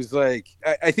guy who's like,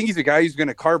 I think he's a guy who's going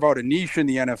to carve out a niche in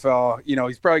the NFL.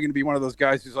 He's probably going to be one of those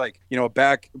guys who's like, a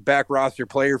back roster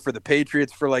player for the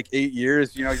Patriots for like 8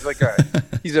 years. He's like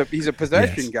he's a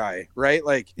possession guy, right?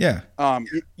 Like, yeah.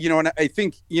 And I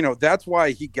think, that's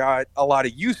why he got a lot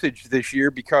of usage this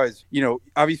year because,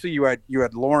 obviously you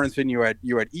had Lawrence and you had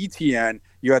ETN.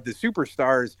 You had the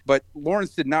superstars, but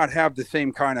Lawrence did not have the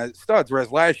same kind of studs.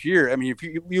 Whereas last year, I mean, if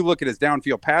you look at his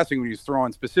downfield passing when he was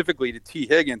throwing specifically to T.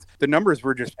 Higgins, the numbers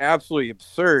were just absolutely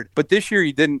absurd. But this year,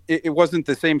 he didn't. It wasn't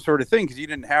the same sort of thing because he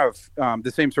didn't have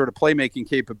the same sort of playmaking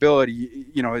capability.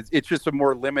 It's just a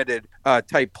more limited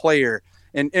type player,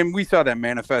 and we saw that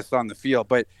manifest on the field.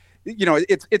 But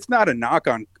it's not a knock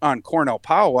on Cornell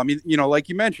Powell. I mean, like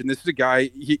you mentioned, this is a guy,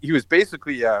 he was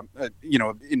basically,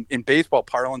 in baseball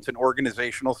parlance, an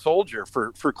organizational soldier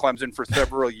for Clemson for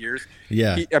several years.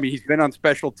 Yeah. He's been on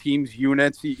special teams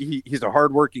units. He's a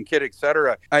hardworking kid, et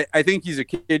cetera. I think he's a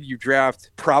kid you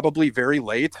draft probably very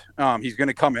late. He's going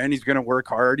to come in, he's going to work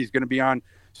hard. He's going to be on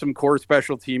some core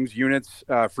special teams units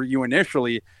for you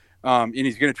initially. And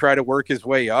he's going to try to work his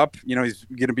way up. He's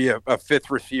going to be a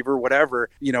fifth receiver, whatever,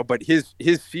 but his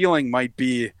ceiling might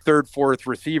be third, fourth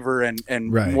receiver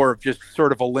and right. More of just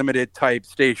sort of a limited type,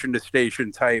 station to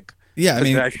station type Yeah, I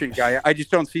mean, possession guy. I just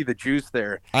don't see the juice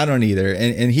there. I don't either.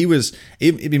 And he was,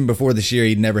 even before this year,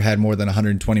 he'd never had more than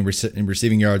 120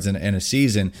 receiving yards in a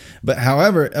season. But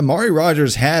however, Amari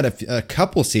Rodgers had a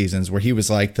couple seasons where he was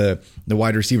like the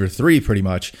wide receiver 3 pretty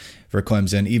much for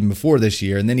Clemson, even before this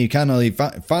year. And then he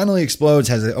finally explodes,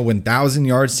 has a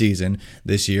 1,000-yard season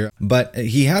this year. But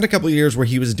he had a couple of years where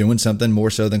he was doing something more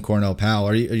so than Cornell Powell.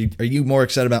 Are you more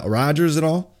excited about Rodgers at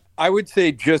all? I would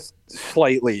say just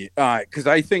slightly, because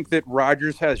I think that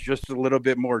Rodgers has just a little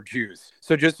bit more juice.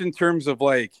 So just in terms of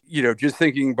just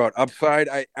thinking about upside,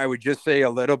 I would just say a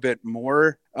little bit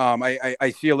more.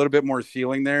 I see a little bit more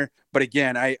ceiling there. But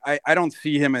again, I don't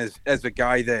see him as a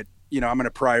guy that, I'm going to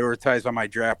prioritize on my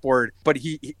draft board. But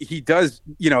he does,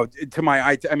 to my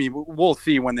eye. I mean, we'll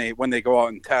see when they go out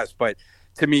and test. But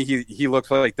to me, he looks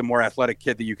like the more athletic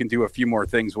kid that you can do a few more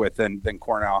things with than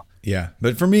Cornell. Yeah,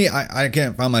 but for me, I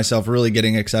can't find myself really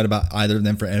getting excited about either of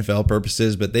them for NFL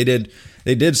purposes. But they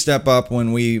did step up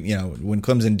when when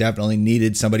Clemson definitely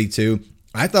needed somebody to.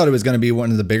 I thought it was going to be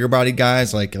one of the bigger bodied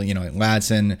guys like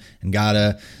Ladson and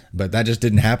Gata, but that just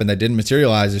didn't happen. That didn't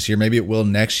materialize this year. Maybe it will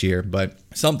next year, but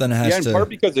something has to. Yeah, in part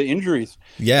because of injuries.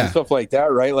 Yeah, and stuff like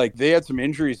that, right? Like they had some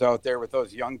injuries out there with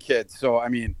those young kids. So I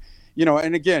mean.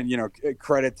 And again,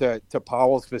 credit to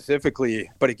Powell specifically.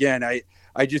 But again,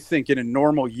 I just think in a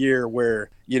normal year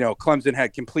where, Clemson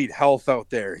had complete health out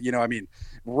there,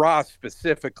 Ross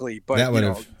specifically, but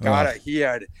Gata, he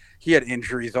had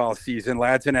injuries all season.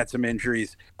 Ladson had some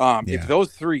injuries. If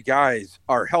those three guys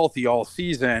are healthy all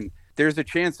season, there's a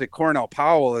chance that Cornell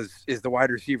Powell is the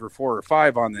wide receiver 4 or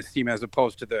 5 on this team as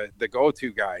opposed to the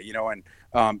go-to guy,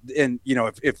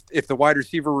 if the wide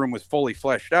receiver room was fully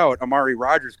fleshed out, Amari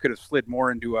Rodgers could have slid more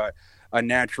into a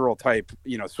natural type,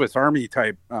 Swiss Army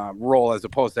type role as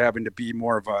opposed to having to be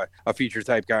more of a feature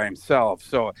type guy himself.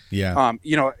 So, and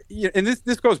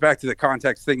this goes back to the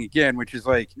context thing again, which is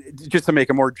like, just to make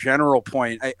a more general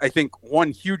point, I think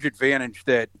one huge advantage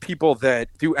that people that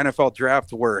do NFL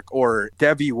draft work or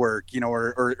Devy work,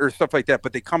 or stuff like that,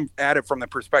 but they come at it from the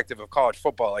perspective of college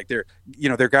football. Like they're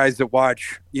guys that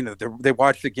watch, they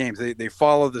watch the games, they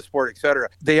follow the sport, etc.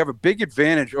 They have a big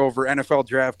advantage over NFL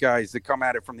draft guys that come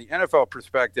at it from the NFL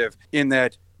perspective in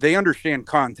that they understand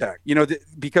contact,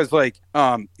 because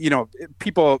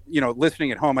people,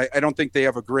 listening at home, I don't think they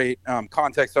have a great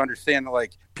context to understand that,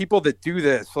 like, people that do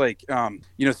this,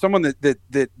 someone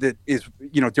that is,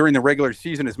 during the regular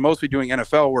season is mostly doing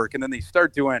NFL work, and then they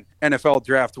start doing NFL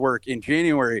draft work in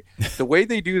January. The way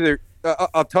they do their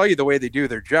I'll tell you the way they do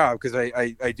their job, because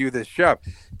I do this job.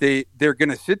 They're going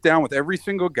to sit down with every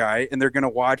single guy, and they're going to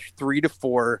watch 3 to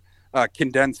 4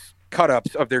 condensed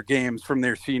cut-ups of their games from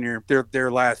their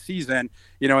last season,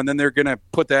 and then they're going to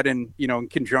put that in, in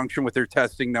conjunction with their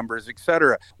testing numbers, et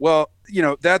cetera. Well,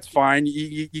 that's fine.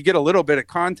 You get a little bit of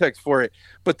context for it,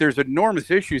 but there's enormous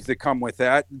issues that come with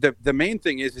that. The main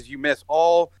thing is you miss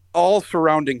all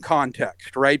surrounding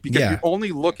context, right? Because you're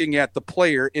only looking at the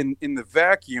player in the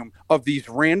vacuum of these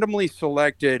randomly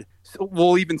selected,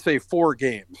 we'll even say 4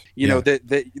 games,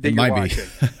 that you're watching.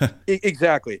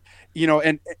 Exactly.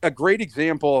 And a great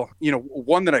example,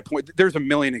 one that I point, there's a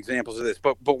million examples of this,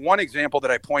 but one example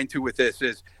that I point to with this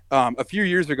is a few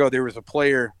years ago, there was a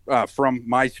player from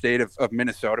my state of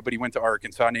Minnesota, but he went to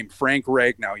Arkansas, named Frank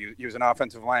Ragnow. He was an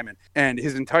offensive lineman, and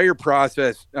his entire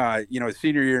process, his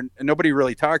senior year, nobody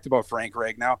really talked about Frank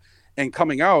Ragnow. And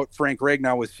coming out, Frank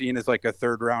Ragnow was seen as like a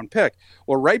 3rd-round pick.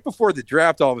 Well, right before the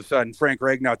draft, all of a sudden, Frank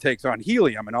Ragnow takes on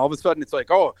helium. And all of a sudden, it's like,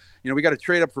 we got to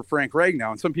trade up for Frank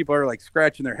Ragnow. And some people are like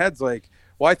scratching their heads like,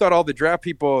 well, I thought all the draft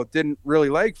people didn't really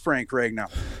like Frank Ragnow.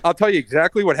 I'll tell you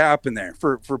exactly what happened there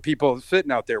for people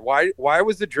sitting out there. Why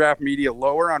was the draft media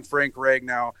lower on Frank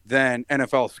Ragnow than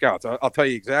NFL scouts? I'll tell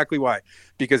you exactly why.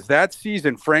 Because that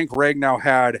season, Frank Ragnow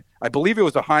had, I believe it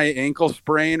was a high ankle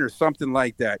sprain or something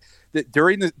like that. That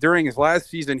during his last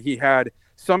season, he had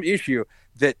some issue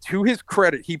that, to his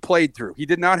credit, he played through. He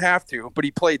did not have to, but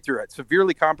he played through it.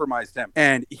 Severely compromised him.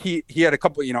 And he had a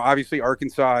couple, obviously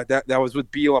Arkansas, that was with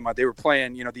Bielema. They were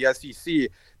playing, the SEC.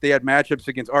 They had matchups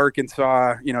against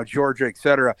Arkansas, Georgia, et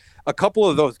cetera. A couple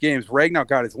of those games, Ragnow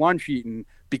got his lunch eaten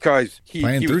because he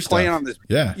was playing on this.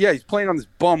 He's playing on this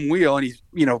bum wheel, and he's,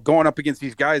 going up against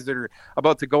these guys that are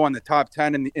about to go on the top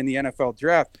 10 in the NFL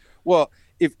draft. Well,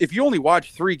 if you only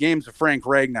watch 3 games of Frank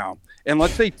Ragnow, and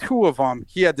let's say 2 of them,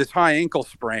 he had this high ankle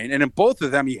sprain, and in both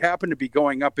of them, he happened to be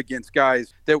going up against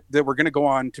guys that were going to go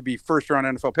on to be first-round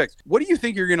NFL picks. What do you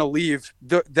think you're going to leave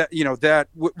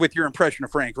with your impression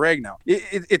of Frank Ragnow?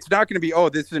 It's not going to be,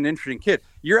 this is an interesting kid.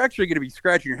 You're actually going to be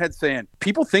scratching your head saying,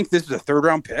 people think this is a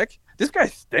 3rd-round pick? This guy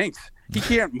stinks. He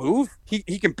can't move.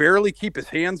 He can barely keep his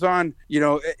hands on,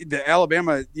 the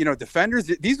Alabama, defenders.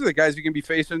 These are the guys you can be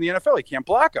facing in the NFL. He can't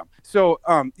block them. So,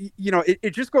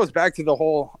 it just goes back to the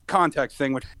whole context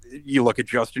thing, which you look at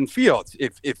Justin Fields.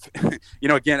 If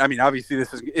again, I mean, obviously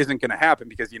this isn't going to happen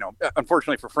because,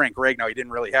 unfortunately for Frank Ragnow, he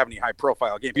didn't really have any high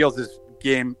profile game. Fields'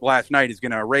 game last night is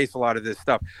going to erase a lot of this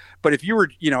stuff. But if you were,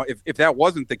 if that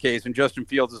wasn't the case and Justin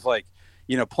Fields is like,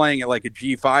 playing at like a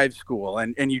G5 school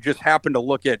and you just happen to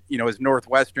look at, his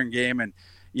Northwestern game and,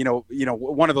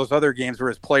 one of those other games where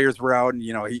his players were out and,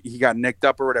 he got nicked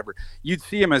up or whatever, you'd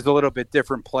see him as a little bit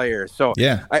different player. So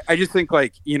yeah, I just think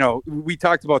like, we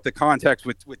talked about the context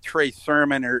with Trey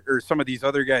Sermon or some of these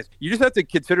other guys. You just have to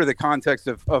consider the context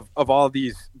of all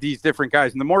these different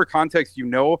guys. And the more context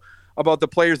about the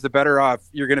players, the better off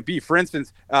you're going to be. For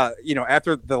instance,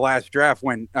 after the last draft,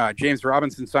 when James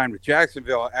Robinson signed with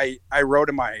Jacksonville, I wrote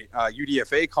in my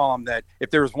UDFA column that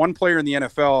if there was one player in the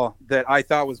NFL that I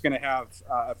thought was going to have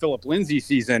a Philip Lindsay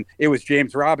season, it was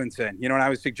James Robinson. And I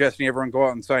was suggesting everyone go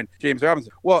out and sign James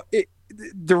Robinson. Well,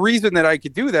 the reason that I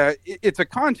could do that, it's a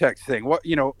context thing. What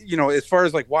as far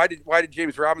as like why did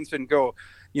James Robinson go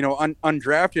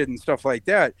undrafted and stuff like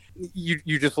that,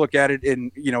 you just look at it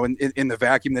in the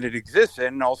vacuum that it exists in,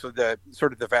 and also the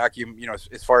sort of the vacuum,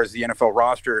 as far as the NFL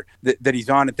roster that he's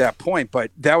on at that point.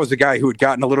 But that was a guy who had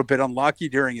gotten a little bit unlucky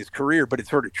during his career, but it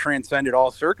sort of transcended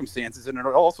all circumstances, and it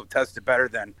also tested better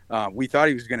than we thought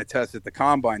he was going to test at the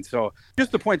combine. So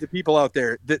just to point to people out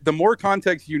there, the more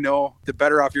context the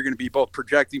better off you're going to be, both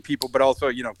projecting people, but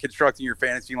also, constructing your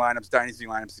fantasy lineups, dynasty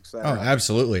lineups, etc. Oh,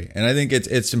 absolutely. And I think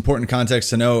it's important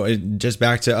context to know, just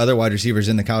back to other wide receivers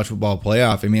in the college football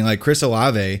playoff. I mean, like Chris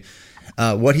Olave,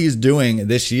 what he's doing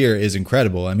this year is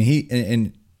incredible. I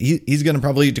mean, he's going to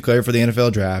probably declare for the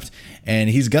NFL draft, and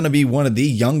he's going to be one of the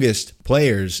youngest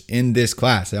players in this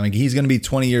class. I mean, he's going to be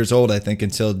 20 years old, I think,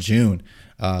 until June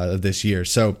of this year.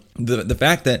 So the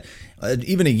fact that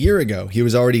even a year ago, he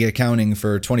was already accounting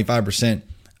for 25%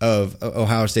 of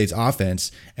Ohio State's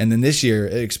offense, and then this year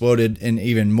it exploded in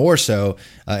even more so,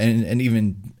 and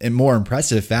even in more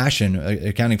impressive fashion,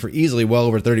 accounting for easily well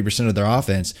over 30% of their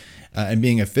offense, and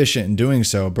being efficient in doing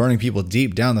so, burning people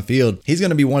deep down the field. He's going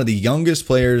to be one of the youngest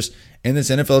players in this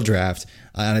NFL draft,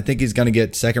 and I think he's going to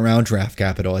get second round draft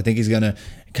capital. I think he's going to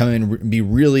come in and be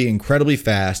really incredibly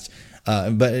fast.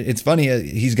 But it's funny,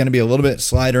 he's going to be a little bit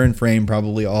slighter in frame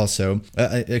probably also.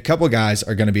 A couple guys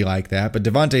are going to be like that, but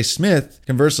Devontae Smith,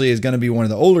 conversely, is going to be one of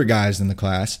the older guys in the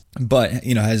class, but,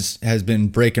 has been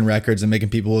breaking records and making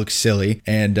people look silly.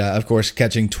 And, of course,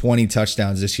 catching 20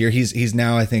 touchdowns this year. He's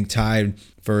now, I think, tied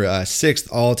for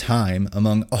sixth all time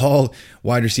among all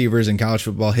wide receivers in college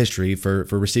football history for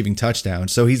receiving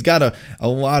touchdowns. So he's got a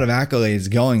lot of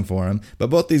accolades going for him. But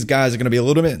both these guys are going to be a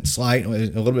little bit slight, a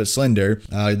little bit slender.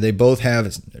 They both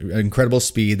have incredible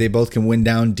speed. They both can win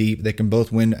down deep. They can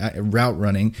both win route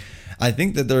running. I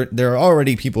think that there are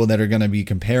already people that are going to be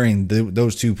comparing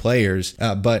those two players.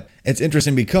 But it's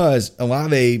interesting because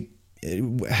Olave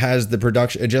has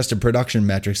the adjusted production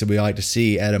metrics that we like to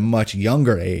see at a much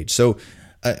younger age. So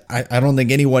I don't think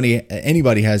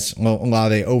anybody has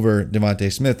Olave over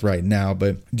Devontae Smith right now,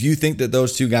 but do you think that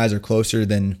those two guys are closer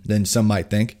than some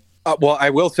might think? Well, I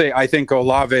will say I think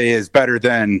Olave is better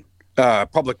than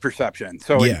public perception.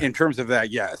 So yeah. in terms of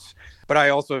that, yes. But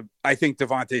I think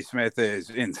Devontae Smith is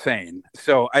insane.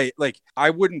 So I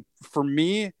wouldn't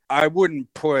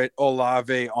put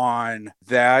Olave on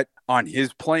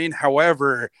his plane.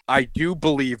 However, I do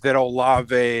believe that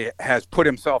Olave has put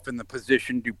himself in the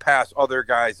position to pass other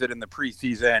guys that in the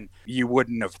preseason you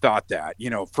wouldn't have thought that.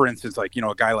 For instance, a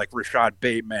guy like Rashad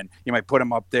Bateman, you might put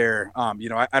him up there.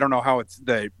 I don't know how it's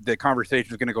the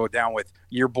conversation is going to go down with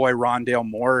your boy Rondale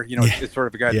Moore. It's sort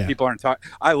of a guy that people aren't talking.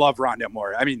 I love Rondale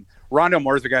Moore. I mean, Rondale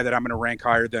Moore is a guy that I'm going to rank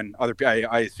higher than other people.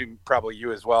 I assume probably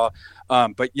you as well.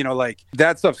 But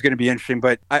that stuff's going to be interesting.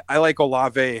 But I like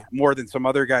Olave more than some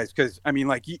other guys because, I mean,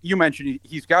 like you mentioned,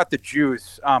 he's got the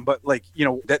juice. But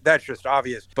that's just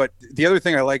obvious. But the other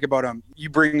thing I like about him, you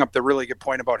bring up the really good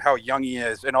point about how young he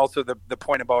is, and also the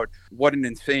point about what an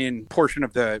insane portion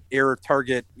of the air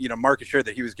target, market share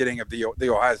that he was getting of the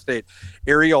Ohio State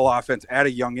aerial offense at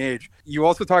a young age. You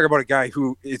also talk about a guy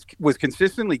who was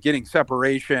consistently getting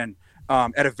separation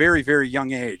at a very, very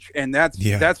young age. And that's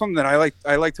something that I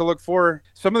like to look for.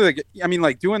 Some of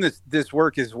doing this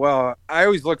work as well, I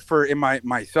always look for in my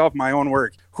own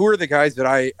work, who are the guys that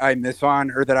I miss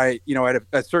on, or that I, at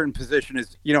a certain position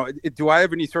is, do I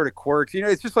have any sort of quirks?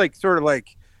 It's just sort of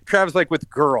Travis, like with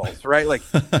girls, right? Like,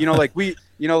 like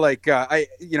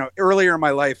earlier in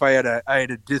my life, I had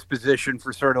a disposition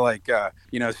for sort of like,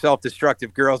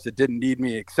 self-destructive girls that didn't need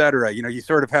me, etc. You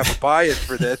sort of have a bias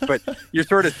for this, but you're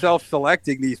sort of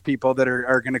self-selecting these people that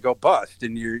are going to go bust,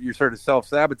 and you're sort of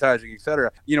self-sabotaging,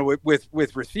 etc.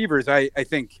 With receivers, I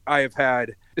think I have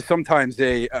had sometimes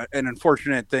an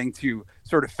unfortunate thing to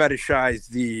sort of fetishize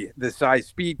the size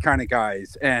speed kind of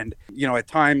guys, and at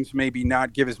times maybe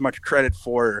not give as much credit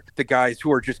for the guys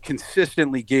who are just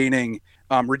consistently gaining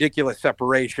ridiculous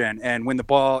separation, and when the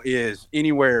ball is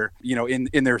anywhere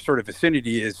in their sort of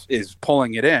vicinity is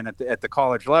pulling it in at the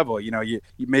college level.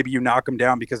 Maybe you knock them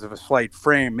down because of a slight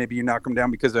frame, maybe you knock them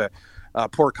down because of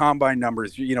poor combine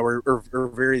numbers,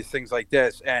 or various things like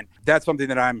this. And that's something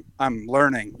that I'm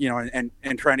learning,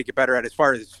 and trying to get better at as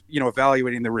far as,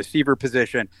 evaluating the receiver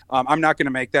position. I'm not going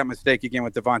to make that mistake again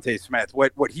with Devontae Smith.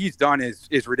 What he's done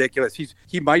is ridiculous.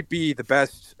 He might be the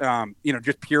best,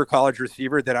 just pure college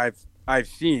receiver that I've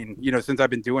seen, since I've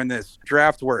been doing this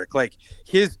draft work. Like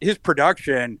his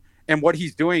production and what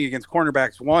he's doing against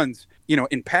cornerbacks ones,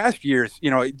 in past years,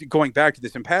 going back to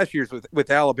this, in past years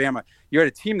with Alabama, you had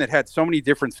a team that had so many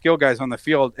different skill guys on the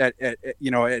field at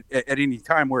any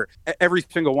time, where every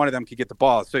single one of them could get the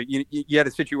ball. So you had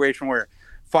a situation where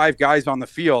 5 guys on the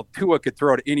field, Tua could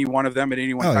throw to any one of them at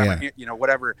any one time,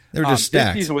 whatever. They're just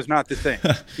stacked. This season was not the same.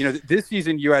 This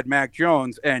season you had Mac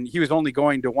Jones, and he was only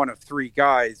going to one of 3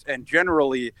 guys. And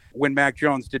generally, when Mac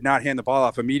Jones did not hand the ball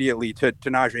off immediately to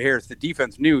Najee Harris, the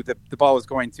defense knew that the ball was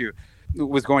going to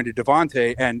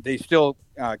Devontae, and they still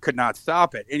could not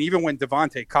stop it. And even when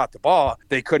Devontae caught the ball,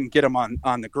 they couldn't get him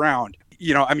on the ground.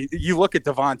 You look at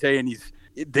Devontae, and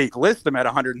they list him at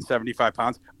 175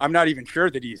 pounds. I'm not even sure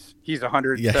that he's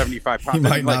 175 pounds. He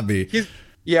might not be.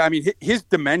 His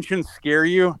dimensions scare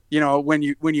you. When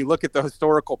you look at the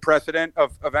historical precedent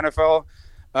of NFL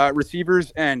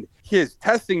receivers, and his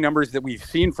testing numbers that we've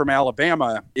seen from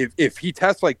Alabama, if he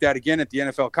tests like that again at the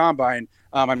NFL Combine,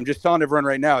 I'm just telling everyone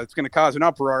right now, it's going to cause an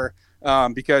uproar,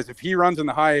 because if he runs in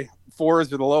the high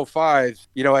 4s or the low 5s,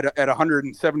 at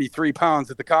 173 pounds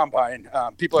at the Combine,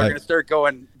 people are going to start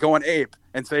going ape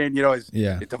and saying, is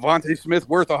Devontae Smith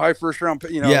worth a high first round?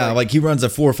 Like he runs a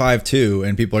 4.52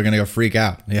 and people are going to go freak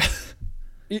out. Yeah.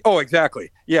 Oh,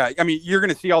 exactly. Yeah. I mean, you're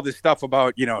going to see all this stuff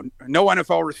about, no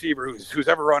NFL receiver who's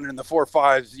ever run in the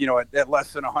 4.5s, at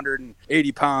less than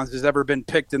 180 pounds has ever been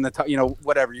picked in the top,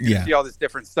 whatever. You're going to see all this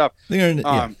different stuff. It's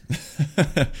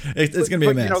going to be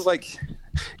a mess.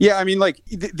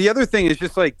 The other thing is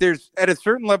just like, there's at a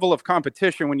certain level of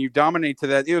competition when you dominate to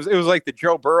that. It was like the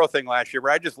Joe Burrow thing last year,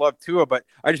 where I just loved Tua, but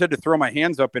I just had to throw my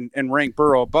hands up and rank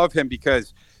Burrow above him,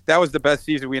 because that was the best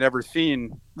season we'd ever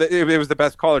seen. It was the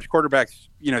best college quarterbacks,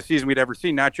 season we'd ever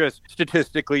seen, not just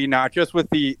statistically, not just with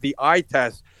the eye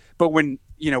test, but when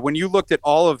you looked at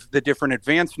all of the different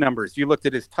advanced numbers, you looked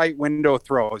at his tight window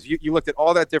throws, you looked at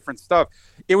all that different stuff.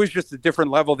 It was just a different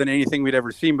level than anything we'd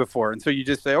ever seen before. And so you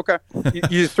just say, okay,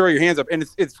 you just throw your hands up, and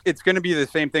it's going to be the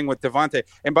same thing with Devontae.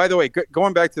 And by the way,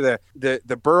 going back to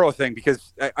the Burrow thing,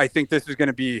 because I think this is going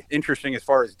to be interesting as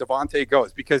far as Devontae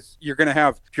goes, because you're going to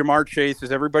have Jamar Chase,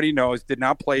 as everybody knows, did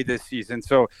not play this season.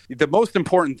 So the most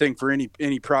important thing for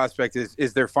any prospect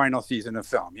is their final season of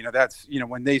film. That's,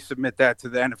 when they submit that to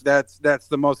the NFL, that's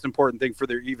the most important thing for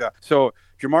their eval. So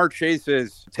Jamar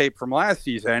Chase's tape from last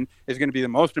season is going to be the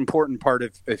most important part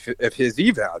of his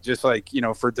eval, just like,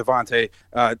 for Devontae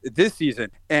this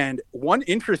season. And one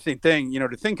interesting thing,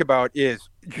 to think about is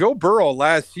Joe Burrow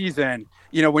last season,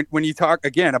 when you talk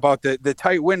again about the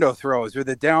tight window throws or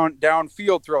the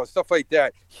downfield throws, stuff like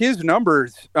that, his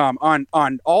numbers on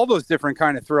all those different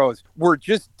kind of throws were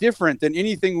just different than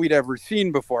anything we'd ever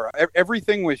seen before.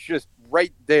 Everything was just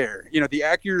right there. The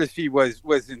accuracy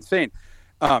was insane.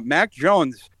 Mac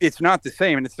Jones, it's not the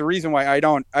same, and it's the reason why I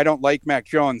don't like Mac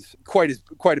Jones quite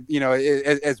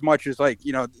as much as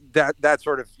that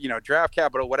sort of draft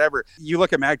capital, whatever. You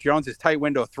look at Mac Jones's tight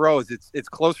window throws, it's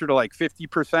closer to like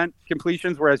 50%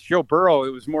 completions, whereas Joe Burrow,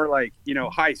 it was more like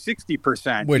high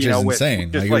 60%, which is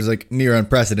insane. It was like near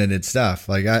unprecedented stuff.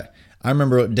 Like I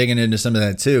remember digging into some of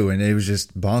that too, and it was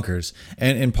just bonkers.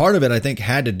 And part of it, I think,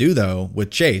 had to do though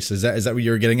with Chase. Is that what you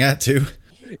were getting at too?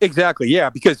 Exactly. Yeah.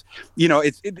 Because, we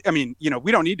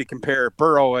don't need to compare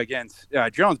Burrow against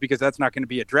Jones, because that's not going to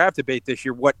be a draft debate this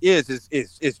year. What is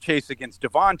Chase against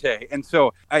Devontae. And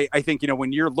so I think,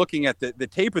 when you're looking at the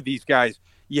tape of these guys,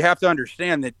 you have to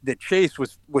understand that Chase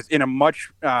was in a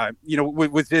much,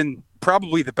 was in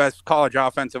probably the best college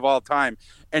offense of all time.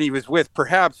 And he was with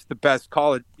perhaps the best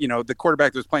college, the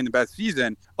quarterback that was playing the best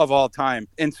season of all time.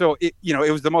 And so it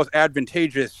was the most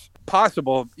advantageous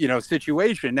possible,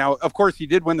 situation. Now, of course, he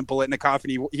did win the Biletnikoff,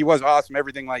 and he was awesome,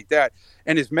 everything like that.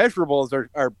 And his measurables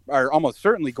are almost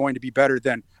certainly going to be better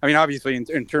than, obviously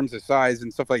in terms of size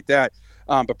and stuff like that.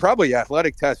 But probably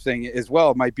athletic testing as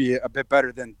well might be a bit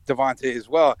better than Devontae as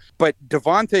well. But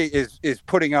Devontae is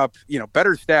putting up,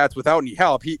 better stats without any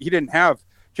help. He didn't have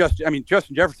Justin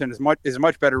Jefferson is a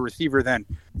much better receiver than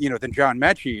John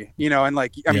Mechie,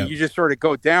 and you just sort of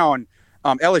go down.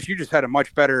 LSU just had a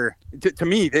much better, to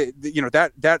me,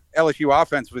 that LSU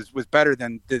offense was better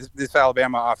than this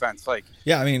Alabama offense.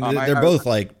 They're both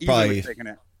probably taking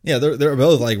it. Yeah, they're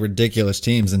both ridiculous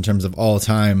teams in terms of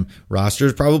all-time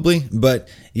rosters, probably. But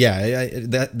yeah,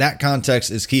 that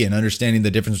context is key in understanding the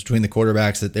difference between the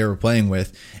quarterbacks that they were playing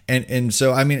with. And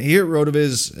so, here at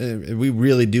RotoViz, we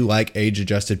really do like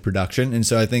age-adjusted production. And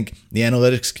so I think the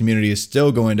analytics community is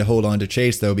still going to hold on to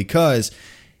Chase, though, because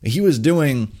he was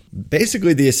doing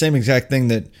basically the same exact thing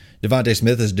that Devontae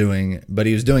Smith is doing, but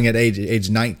he was doing it at age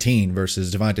 19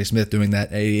 versus Devontae Smith doing that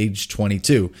at age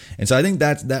 22. And so I think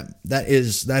that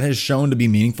has shown to be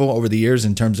meaningful over the years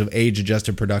in terms of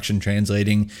age-adjusted production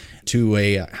translating to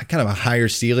a kind of a higher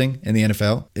ceiling in the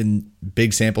NFL in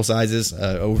big sample sizes.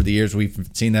 Over the years, we've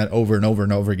seen that over and over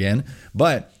and over again.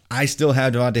 But I still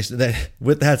have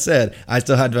with that said, I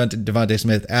still have Devontae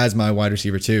Smith as my wide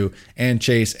receiver 2 and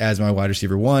Chase as my wide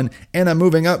receiver 1. And I'm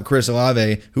moving up Chris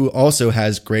Olave, who also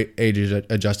has great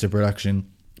age-adjusted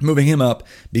production, moving him up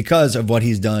because of what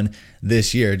he's done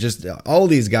this year. Just all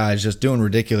these guys just doing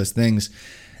ridiculous things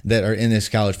that are in this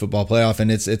college football playoff.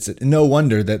 And it's no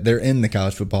wonder that they're in the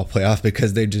college football playoff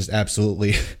because they just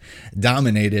absolutely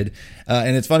dominated.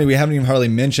 And it's funny, we haven't even hardly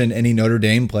mentioned any Notre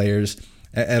Dame players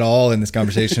at all in this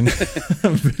conversation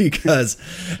because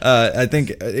I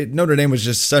think Notre Dame was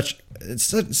just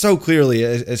so clearly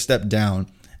a step down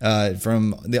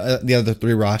from the other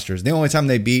three rosters. The only time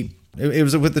they beat, it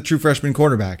was with the true freshman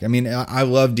quarterback. I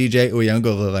love DJ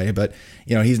Uiagalelei, but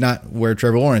he's not where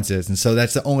Trevor Lawrence is, and so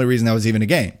that's the only reason that was even a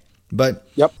game. But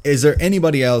Is there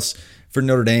anybody else for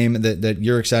Notre Dame that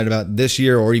you're excited about this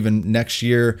year or even next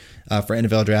year for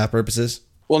NFL draft purposes?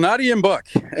 Well, not Ian Book.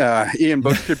 Ian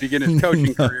Book should begin his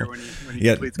coaching career when he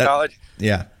completes college.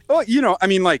 Yeah. Well,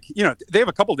 they have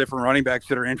a couple different running backs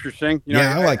that are interesting.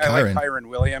 I like Kyren. I like Kyren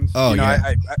Williams. Oh,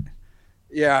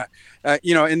 yeah.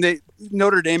 And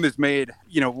Notre Dame has made,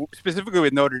 specifically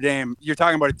with Notre Dame, you're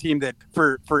talking about a team that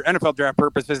for NFL draft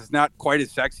purposes is not quite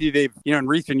as sexy. They've, in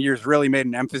recent years really made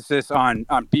an emphasis on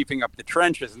beefing up the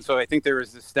trenches. And so I think there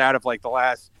was this stat of the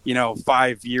last,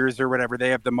 5 years or whatever, they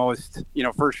have the most,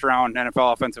 first round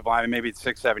NFL offensive line, maybe it's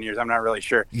 6-7 years. I'm not really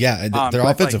sure. Yeah. Their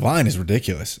offensive line is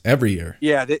ridiculous every year.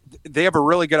 Yeah. They have a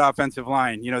really good offensive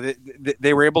line.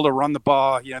 They were able to run the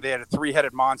ball. They had a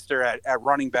 3-headed monster at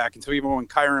running back. And so even when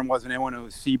Kyren wasn't in, when it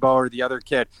was Sebo or the other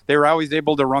kid, they were always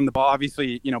able to run the ball.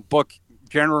 Obviously, Book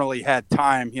generally had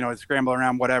time, to scramble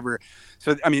around, whatever.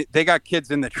 So, they got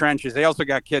kids in the trenches. They also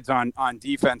got kids on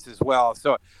defense as well.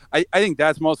 So I think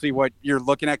that's mostly what you're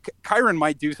looking at. Kyren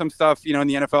might do some stuff, in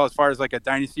the NFL as far as a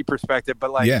dynasty perspective,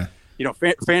 but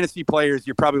fantasy players,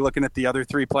 you're probably looking at the other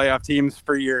three playoff teams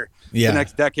for the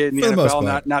next decade in the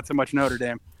NFL, not so much Notre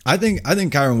Dame. I think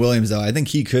Kyren Williams, though, I think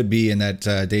he could be in that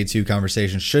day 2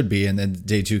 conversation, should be in the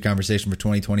day 2 conversation for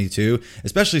 2022,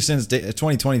 especially since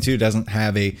 2022 doesn't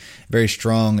have a very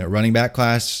strong running back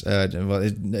class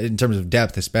in terms of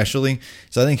depth, especially.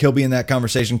 So I think he'll be in that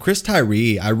conversation. Chris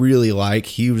Tyree, I really like.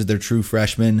 He was their true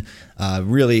freshman,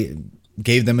 really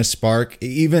gave them a spark.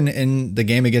 Even in the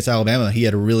game against Alabama, he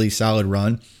had a really solid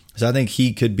run. So I think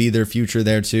he could be their future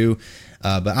there too.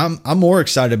 But I'm more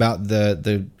excited about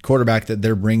the quarterback that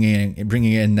they're bringing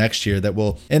in next year that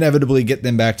will inevitably get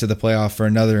them back to the playoff for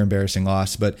another embarrassing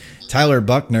loss. But Tyler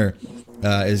Buchner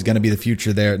is going to be the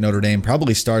future there at Notre Dame.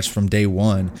 Probably starts from day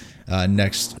 1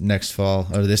 next fall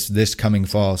or this coming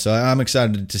fall. So I'm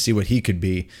excited to see what he could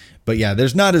be. But yeah,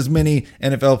 there's not as many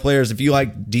NFL players. If you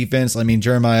like defense,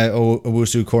 Jeremiah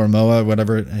Owusu-Koramoah,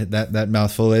 whatever that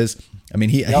mouthful is.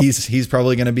 He's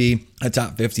probably going to be a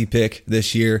top 50 pick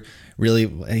this year. Really,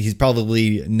 he's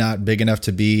probably not big enough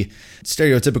to be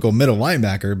stereotypical middle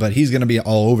linebacker, but he's going to be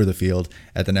all over the field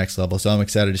at the next level. So I'm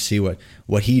excited to see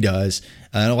what he does.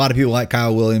 And a lot of people like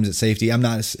Kyle Williams at safety. I'm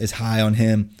not as high on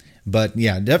him, but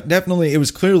yeah, definitely it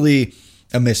was clearly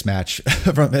a mismatch.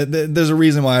 There's a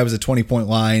reason why it was a 20-point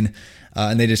line.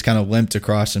 And they just kind of limped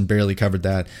across and barely covered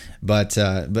that. But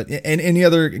any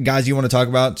other guys you want to talk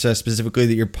about specifically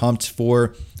that you're pumped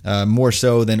for more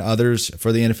so than others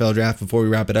for the NFL draft before we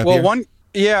wrap it up? Well, here?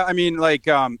 Yeah, I mean, like,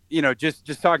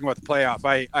 just talking about the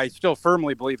playoff, I still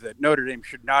firmly believe that Notre Dame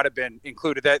should not have been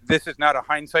included. That this is not a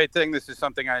hindsight thing. This is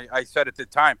something I said at the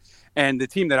time. And the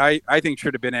team that I think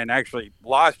should have been in actually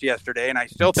lost yesterday, and I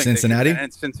still think Cincinnati.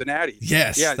 And Cincinnati.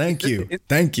 Yes, yeah, thank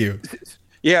you.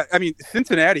 Yeah, I mean,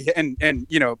 Cincinnati, and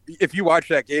if you watched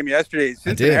that game yesterday,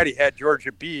 Cincinnati had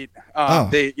Georgia beat.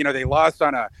 They lost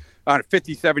on a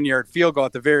 57-yard field goal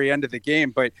at the very end of the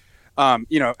game, but.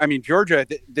 Georgia,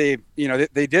 they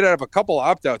did have a couple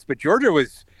opt-outs, but Georgia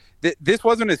was, this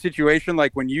wasn't a situation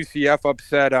like when UCF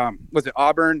upset, was it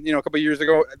Auburn, a couple of years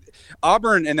ago?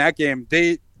 Auburn in that game,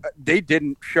 they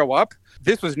didn't show up.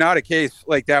 This was not a case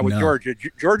like that with Georgia.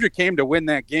 Georgia came to win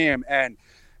that game, and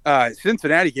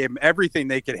Cincinnati gave them everything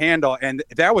they could handle, and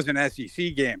that was an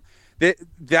SEC game.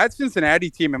 That Cincinnati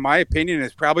team, in my opinion,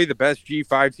 is probably the best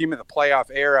G5 team in the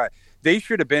playoff era. They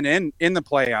should have been in the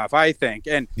playoff, I think.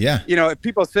 And, if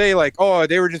people say like, oh,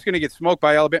 they were just going to get smoked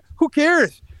by Alabama. Who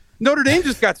cares? Notre Dame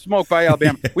just got smoked by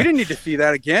Alabama. We didn't need to see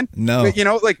that again. No.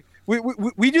 But,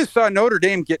 we just saw Notre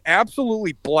Dame get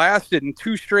absolutely blasted in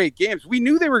 2 straight games. We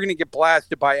knew they were going to get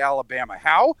blasted by Alabama.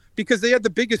 How? Because they had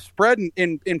the biggest spread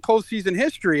in postseason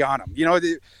history on them.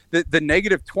 The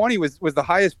 -20 was the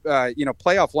highest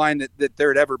playoff line that there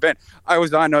had ever been. I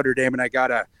was on Notre Dame, and I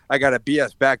got a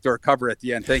BS backdoor cover at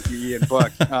the end. Thank you, Ian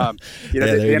Book.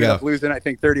 They ended up losing, I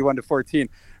think, 31-14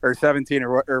 or 17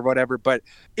 or whatever. But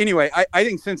anyway, I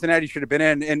think Cincinnati should have been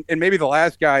in. And maybe the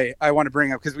last guy I want to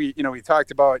bring up, because we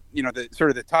talked about, the sort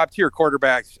of the top tier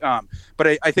quarterbacks.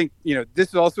 But I think, this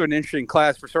is also an interesting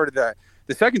class for sort of the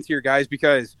second tier guys,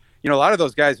 because, a lot of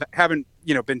those guys haven't,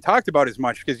 been talked about as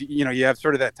much, because, you have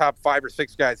sort of that top 5 or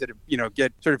 6 guys that have,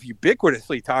 get sort of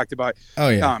ubiquitously talked about. Oh,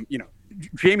 yeah.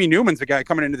 Jamie Newman's a guy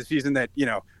coming into the season that,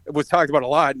 was talked about a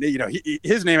lot.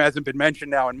 His name hasn't been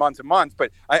mentioned now in months and months,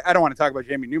 but I don't want to talk about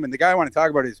Jamie Newman. The guy I want to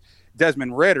talk about is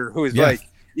Desmond Ridder, who is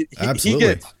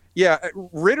absolutely.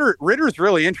 Ritter's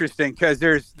really interesting, because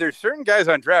there's certain guys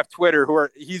on draft Twitter who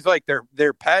he's like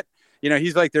their pet.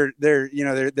 He's like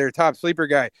their top sleeper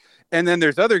guy. And then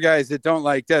there's other guys that don't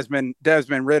like Desmond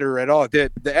Ridder at all. The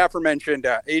aforementioned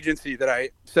agency that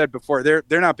I said before, they're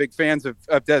not big fans of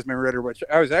Desmond Ridder, which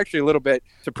I was actually a little bit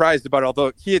surprised about,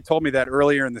 although he had told me that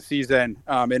earlier in the season.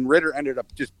 And Ridder ended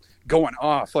up just going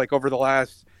off like over the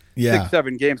last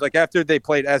 6-7 games. Like after they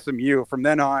played SMU, from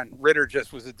then on, Ridder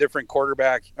just was a different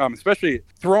quarterback, especially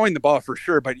throwing the ball for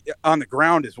sure, but on the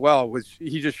ground as well.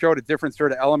 He just showed a different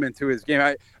sort of element to his game.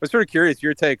 I was sort of curious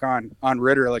your take on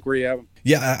Ridder, like where you have him.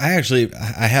 Yeah,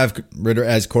 I have Ridder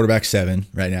as quarterback 7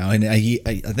 right now, and I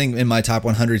think in my top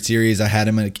 100 series I had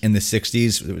him in the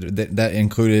 60s. That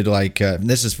included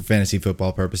this is for fantasy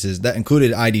football purposes. That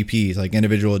included IDPs, like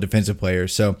individual defensive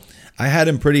players. So I had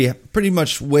him pretty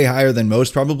much way higher than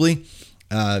most probably.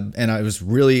 And I was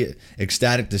really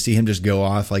ecstatic to see him just go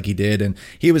off like he did. And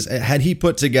had he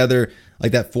put together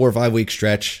like that 4 or 5 week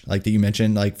stretch, like that you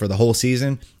mentioned, like for the whole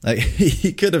season, like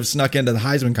he could have snuck into the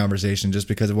Heisman conversation just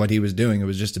because of what he was doing. It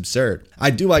was just absurd. I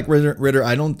do like Ridder.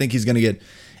 I don't think he's going to get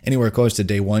anywhere close to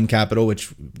day 1 capital,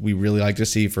 which we really like to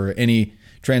see for any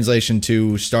translation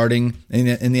to starting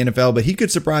in the NFL, but he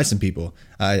could surprise some people.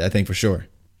 I think for sure.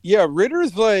 Yeah,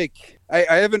 Ritter's like,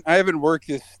 I haven't worked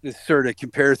this sort of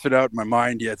comparison out in my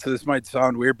mind yet, so this might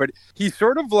sound weird, but he's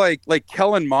sort of like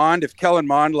Kellen Mond. If Kellen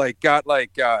Mond got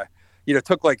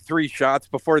took 3 shots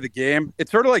before the game,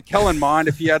 it's sort of like Kellen Mond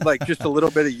if he had just a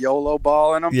little bit of YOLO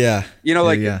ball in him. Yeah.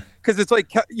 Because it's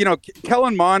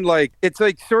Kellen Mond, it's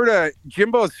sort of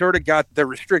Jimbo's sort of got the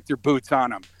restrictor boots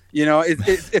on him.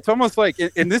 It's almost like,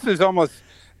 and this is almost.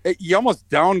 You almost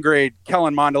downgrade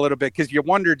Kellen Mond a little bit, because you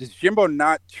wonder, does Jimbo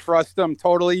not trust him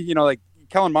totally?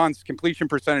 Kellen Mond's completion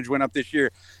percentage went up this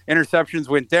year, interceptions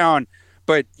went down,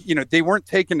 but they weren't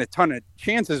taking a ton of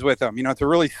chances with him. It's a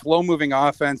really slow moving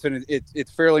offense, and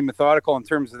it's fairly methodical in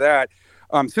terms of that.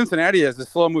 Cincinnati has a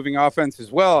slow-moving offense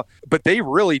as well, but they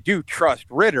really do trust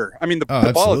Ridder. I mean, the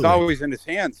ball is always in his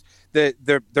hands.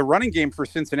 The running game for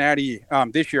Cincinnati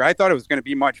this year, I thought it was going to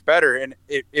be much better, and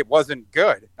it wasn't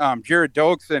good. Jared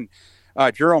Dokes and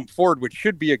Jerome Ford, which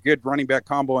should be a good running back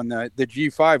combo in the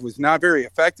G5, was not very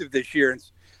effective this year.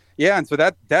 And so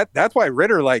that's why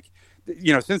Ridder,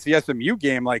 since the SMU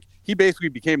game, he basically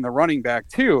became the running back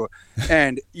too.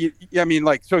 And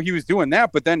so he was doing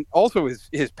that, but then also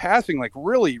his passing,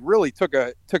 really, really took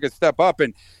a step up,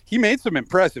 and he made some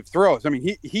impressive throws. I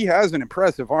mean, he has an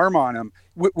impressive arm on him.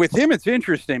 With him, it's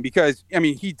interesting because,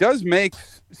 he does make,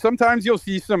 sometimes you'll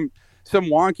see some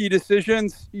wonky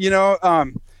decisions,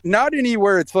 not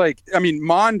anywhere. It's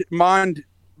Mond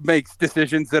makes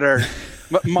decisions that are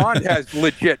Mond has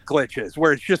legit glitches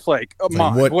where it's just like,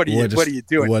 Mond, what are you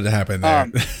doing? What happened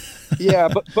there? Yeah,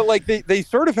 but like they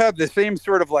sort of have the same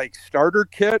sort of like starter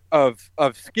kit of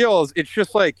skills. It's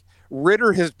just like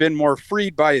Ritter has been more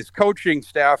freed by his coaching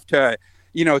staff to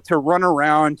run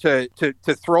around, to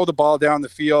throw the ball down the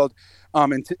field,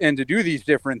 and to do these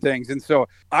different things. And so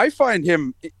I find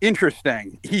him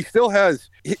interesting. He still has,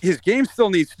 his game still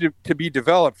needs to be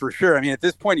developed for sure. I mean, at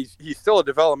this point, he's still a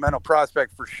developmental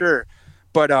prospect for sure,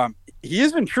 but he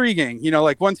is intriguing,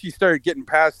 like once you start getting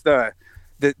past the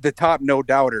top no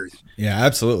doubters. Yeah,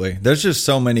 absolutely. There's just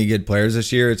so many good players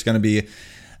this year. It's going to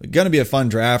be a fun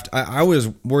draft. I was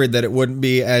worried that it wouldn't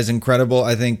be as incredible.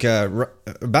 I think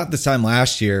about this time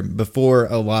last year, before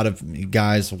a lot of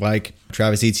guys like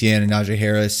Travis Etienne and Najee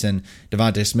Harris and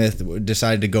Devontae Smith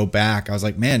decided to go back, I was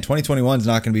like, man, 2021 is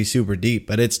not going to be super deep,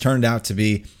 but it's turned out to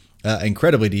be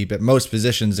incredibly deep at most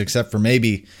positions, except for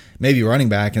maybe running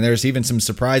back, and there's even some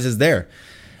surprises there.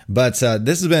 But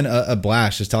this has been a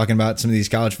blast, just talking about some of these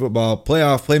college football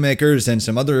playoff playmakers and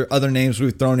some other names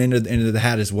we've thrown into the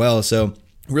hat as well. So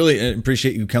really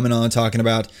appreciate you coming on, talking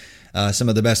about some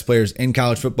of the best players in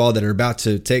college football that are about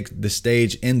to take the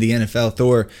stage in the NFL.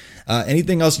 Thor,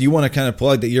 anything else you want to kind of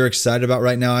plug that you're excited about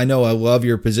right now? I know I love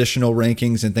your positional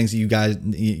rankings and things that you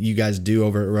guys do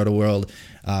over at Roto World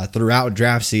throughout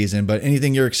draft season, but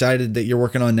anything you're excited that you're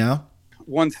working on now?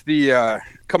 Once the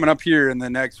coming up here in the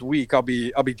next week, I'll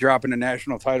be dropping a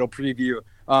national title preview.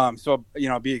 So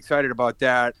be excited about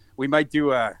that. We might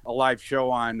do a live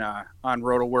show on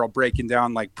Roto World, breaking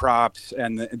down like props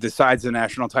and the sides of the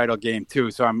national title game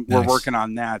too. So we're working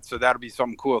on that. So that'll be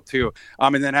something cool too.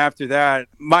 And then after that,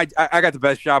 I got the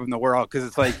best job in the world, because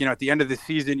it's like, at the end of the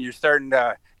season, you're starting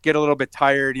to get a little bit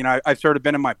tired. I've sort of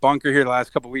been in my bunker here the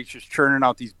last couple of weeks, just churning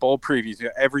out these bowl previews.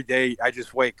 Every day I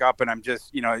just wake up and I'm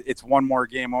just, it's one more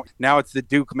game. Now it's the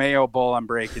Duke Mayo Bowl I'm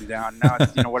breaking down. Now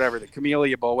it's, whatever, the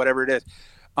Camellia Bowl, whatever it is.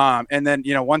 And then,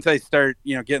 once I start,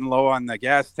 getting low on the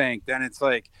gas tank, then it's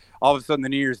like all of a sudden the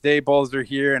New Year's Day bowls are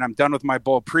here and I'm done with my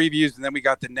bowl previews. And then we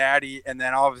got the Natty. And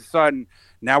then all of a sudden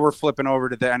now we're flipping over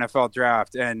to the NFL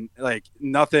draft, and like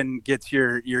nothing gets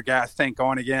your gas tank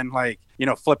going again, like,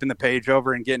 flipping the page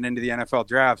over and getting into the NFL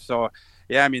draft. So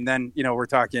yeah, I mean, then, we're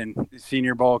talking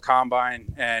Senior Bowl,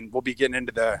 Combine, and we'll be getting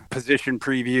into the position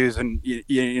previews and,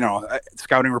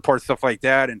 scouting reports, stuff like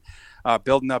that. And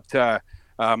building up to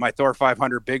my Thor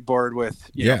 500 big board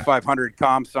with 500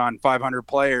 comps on 500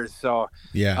 players. So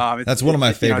that's one of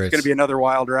my favorites. It's going to be another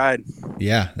wild ride.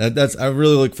 Yeah, I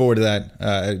really look forward to that.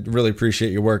 I really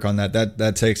appreciate your work on that.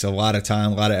 That takes a lot of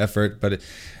time, a lot of effort, but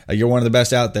you're one of the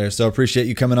best out there. So appreciate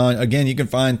you coming on. Again, you can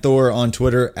find Thor on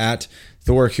Twitter at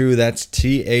Thorku. That's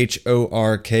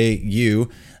THORKU. You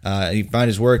can find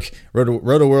his work.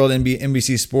 Roto World,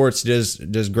 NBC Sports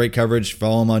does great coverage.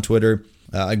 Follow him on Twitter.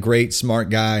 A great, smart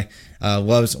guy.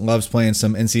 Loves playing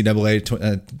some NCAA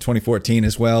 2014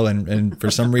 as well, and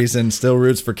for some reason still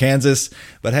roots for Kansas.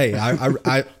 But hey,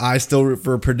 I still root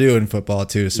for Purdue in football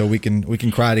too, so we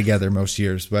can cry together most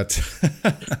years. But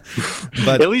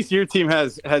at least your team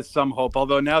has some hope.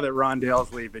 Although now that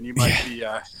Rondale's leaving, you might be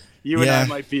and I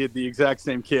might be at the exact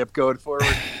same camp going forward.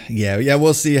 Yeah,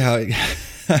 we'll see how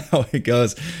it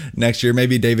goes next year.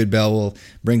 Maybe David Bell will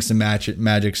bring some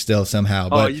magic still somehow.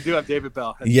 But you do have David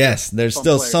Bell. Yes, there's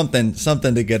still something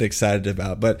to get excited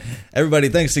about. But everybody,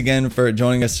 thanks again for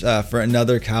joining us for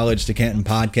another College to Canton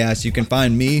podcast. You can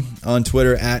find me on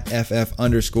Twitter at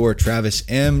FF_Travis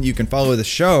M. You can follow the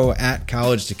show at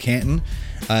College to Canton.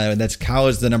 That's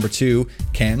College 2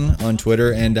 Canton on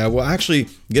Twitter, and we'll actually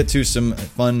get to some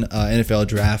fun NFL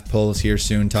draft polls here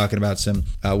soon, talking about some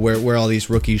where all these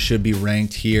rookies should be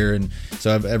ranked here, and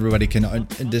so everybody can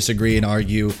disagree and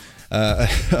argue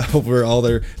over all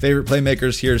their favorite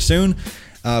playmakers here soon.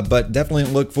 But definitely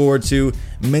look forward to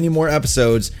many more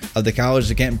episodes of the College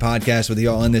to Canton podcast with you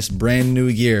all in this brand new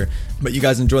year. But you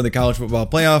guys enjoy the college football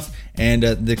playoff and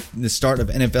the start of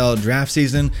NFL draft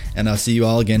season, and I'll see you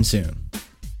all again soon.